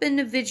fucked up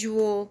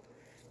individual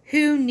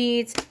who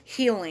needs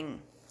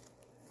healing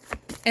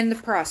in the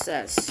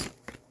process.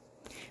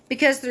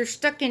 Because they're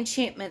stuck in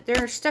enchantment.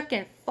 They're stuck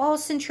in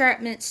false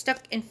entrapment.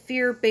 Stuck in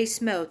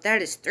fear-based mode.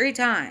 That is 3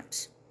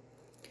 times.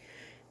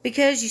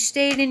 Because you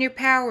stayed in your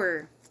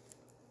power.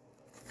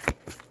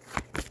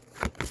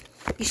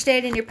 You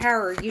stayed in your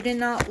power. You did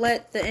not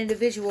let the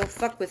individual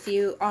fuck with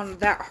you on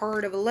that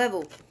hard of a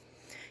level.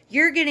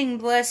 You're getting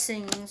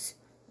blessings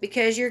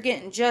because you're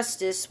getting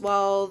justice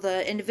while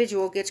the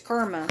individual gets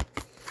karma.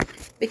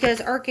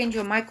 Because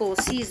Archangel Michael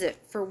sees it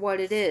for what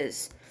it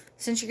is.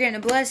 Since you're getting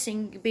a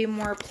blessing, you can be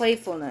more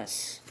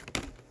playfulness.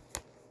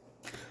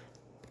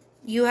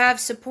 You have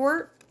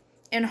support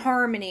and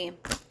harmony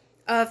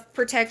of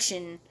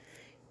protection.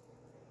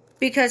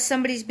 Because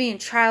somebody's being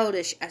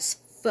childish as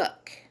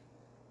fuck.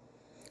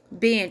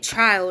 Being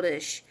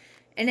childish.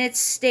 And it's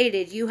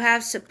stated you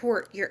have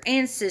support. Your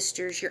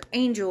ancestors, your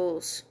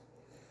angels,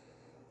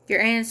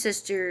 your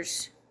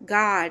ancestors,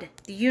 God,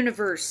 the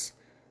universe.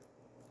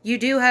 You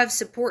do have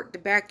support to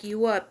back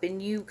you up. And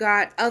you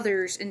got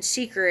others in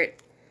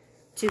secret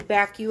to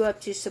back you up,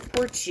 to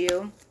support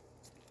you.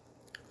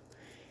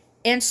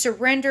 And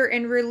surrender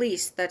and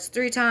release. That's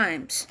 3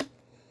 times.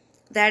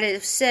 That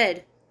is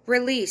said.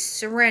 Release,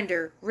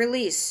 surrender,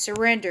 release,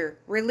 surrender,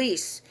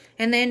 release.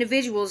 And the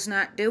individual's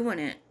not doing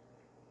it.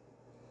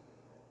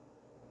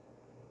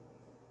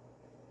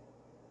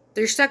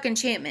 They're stuck in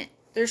enchantment.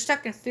 They're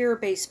stuck in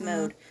fear-based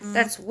mode.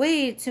 That's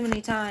way too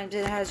many times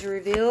it has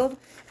revealed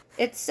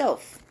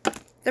itself.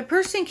 The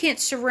person can't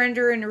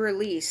surrender and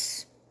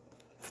release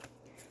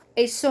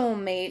a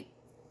soulmate.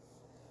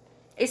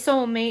 A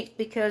soulmate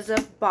because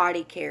of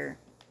body care.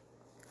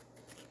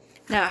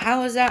 Now,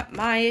 how is that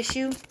my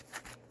issue?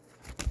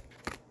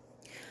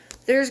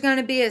 There's going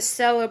to be a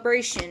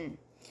celebration.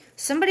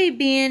 Somebody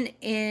being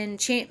in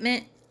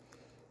enchantment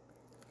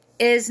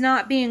is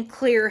not being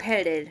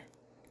clear-headed.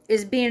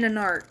 Is being a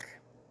narc.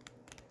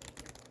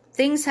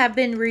 Things have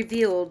been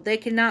revealed. They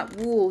cannot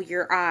wool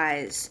your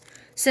eyes.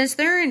 Since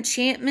they're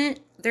enchantment,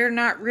 they're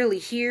not really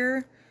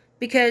here.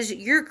 Because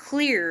you're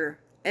clear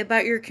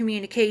about your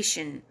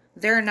communication.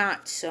 They're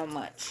not so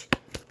much.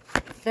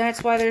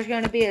 That's why there's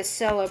going to be a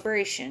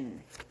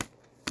celebration.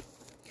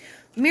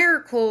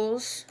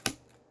 Miracles.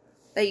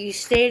 That you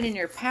stayed in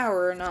your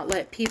power and not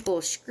let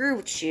people screw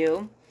with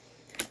you.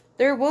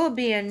 There will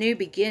be a new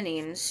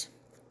beginnings.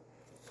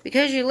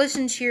 Because you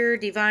listen to your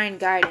divine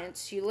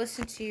guidance. You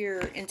listen to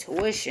your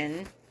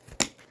intuition.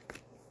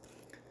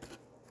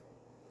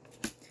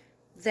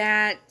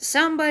 That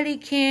somebody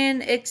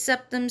can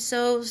accept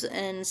themselves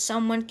and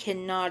someone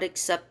cannot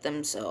accept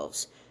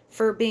themselves.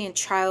 For being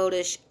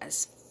childish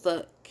as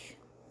fuck.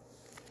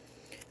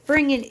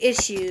 Bringing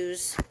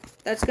issues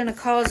that's going to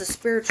cause a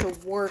spiritual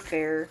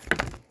warfare.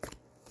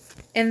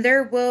 And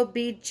there will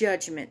be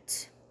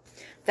judgment.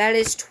 That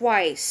is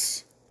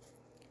twice.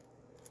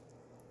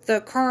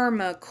 The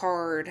karma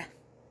card.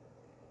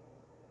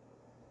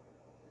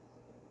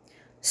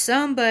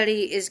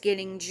 Somebody is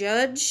getting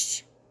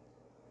judged.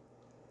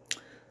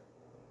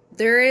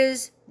 There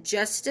is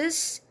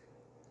justice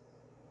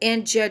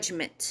and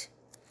judgment.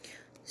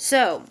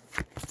 So,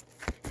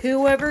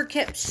 whoever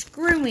kept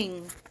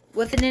screwing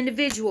with an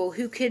individual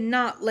who could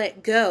not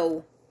let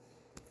go,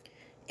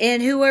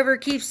 and whoever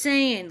keeps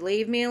saying,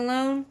 leave me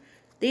alone,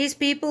 these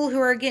people who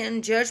are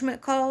getting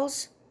judgment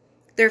calls,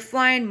 they're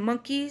flying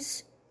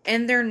monkeys,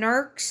 and they're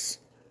narcs.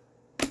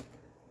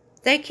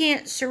 They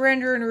can't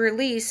surrender and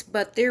release,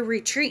 but they're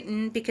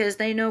retreating because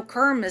they know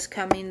karma's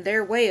coming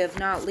their way of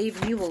not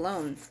leaving you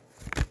alone.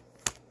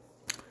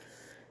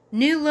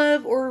 New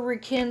love or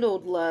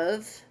rekindled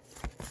love.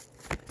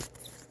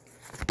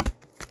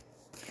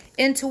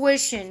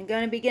 Intuition,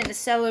 going to be getting a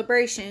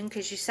celebration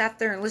because you sat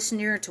there and listened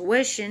to your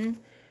intuition.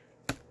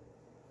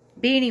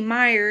 Being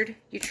admired,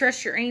 you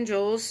trust your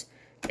angels.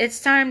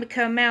 It's time to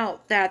come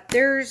out that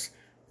there's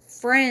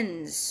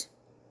friends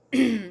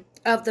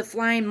of the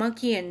flying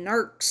monkey and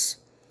narcs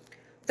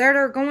that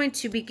are going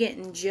to be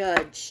getting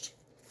judged.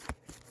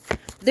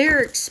 They're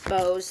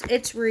exposed.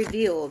 It's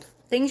revealed.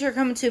 Things are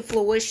coming to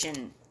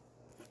fruition.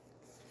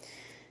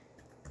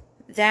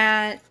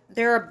 That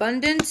their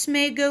abundance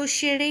may go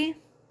shitty.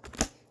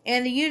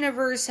 And the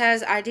universe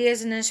has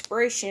ideas and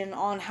inspiration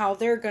on how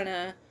they're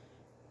gonna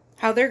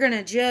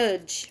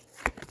judge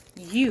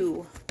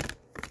you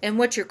and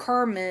what your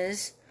karma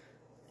is.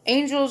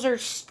 Angels are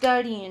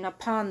studying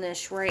upon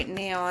this right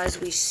now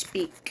as we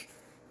speak.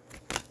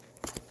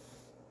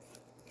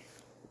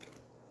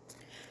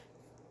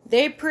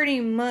 They pretty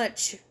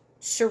much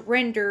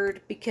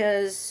surrendered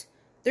because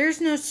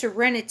there's no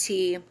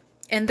serenity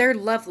in their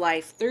love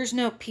life. There's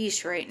no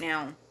peace right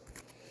now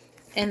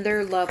in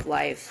their love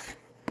life.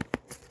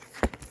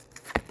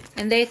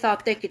 And they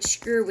thought they could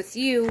screw with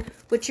you,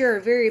 but you're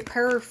a very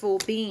powerful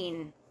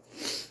being.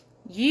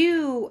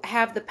 You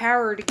have the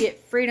power to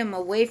get freedom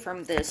away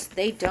from this.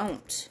 They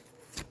don't.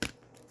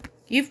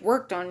 You've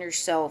worked on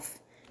yourself.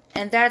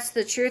 And that's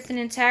the truth and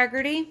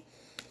integrity.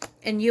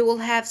 And you will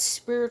have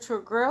spiritual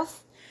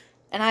growth.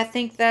 And I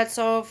think that's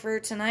all for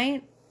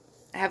tonight.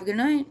 Have a good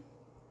night.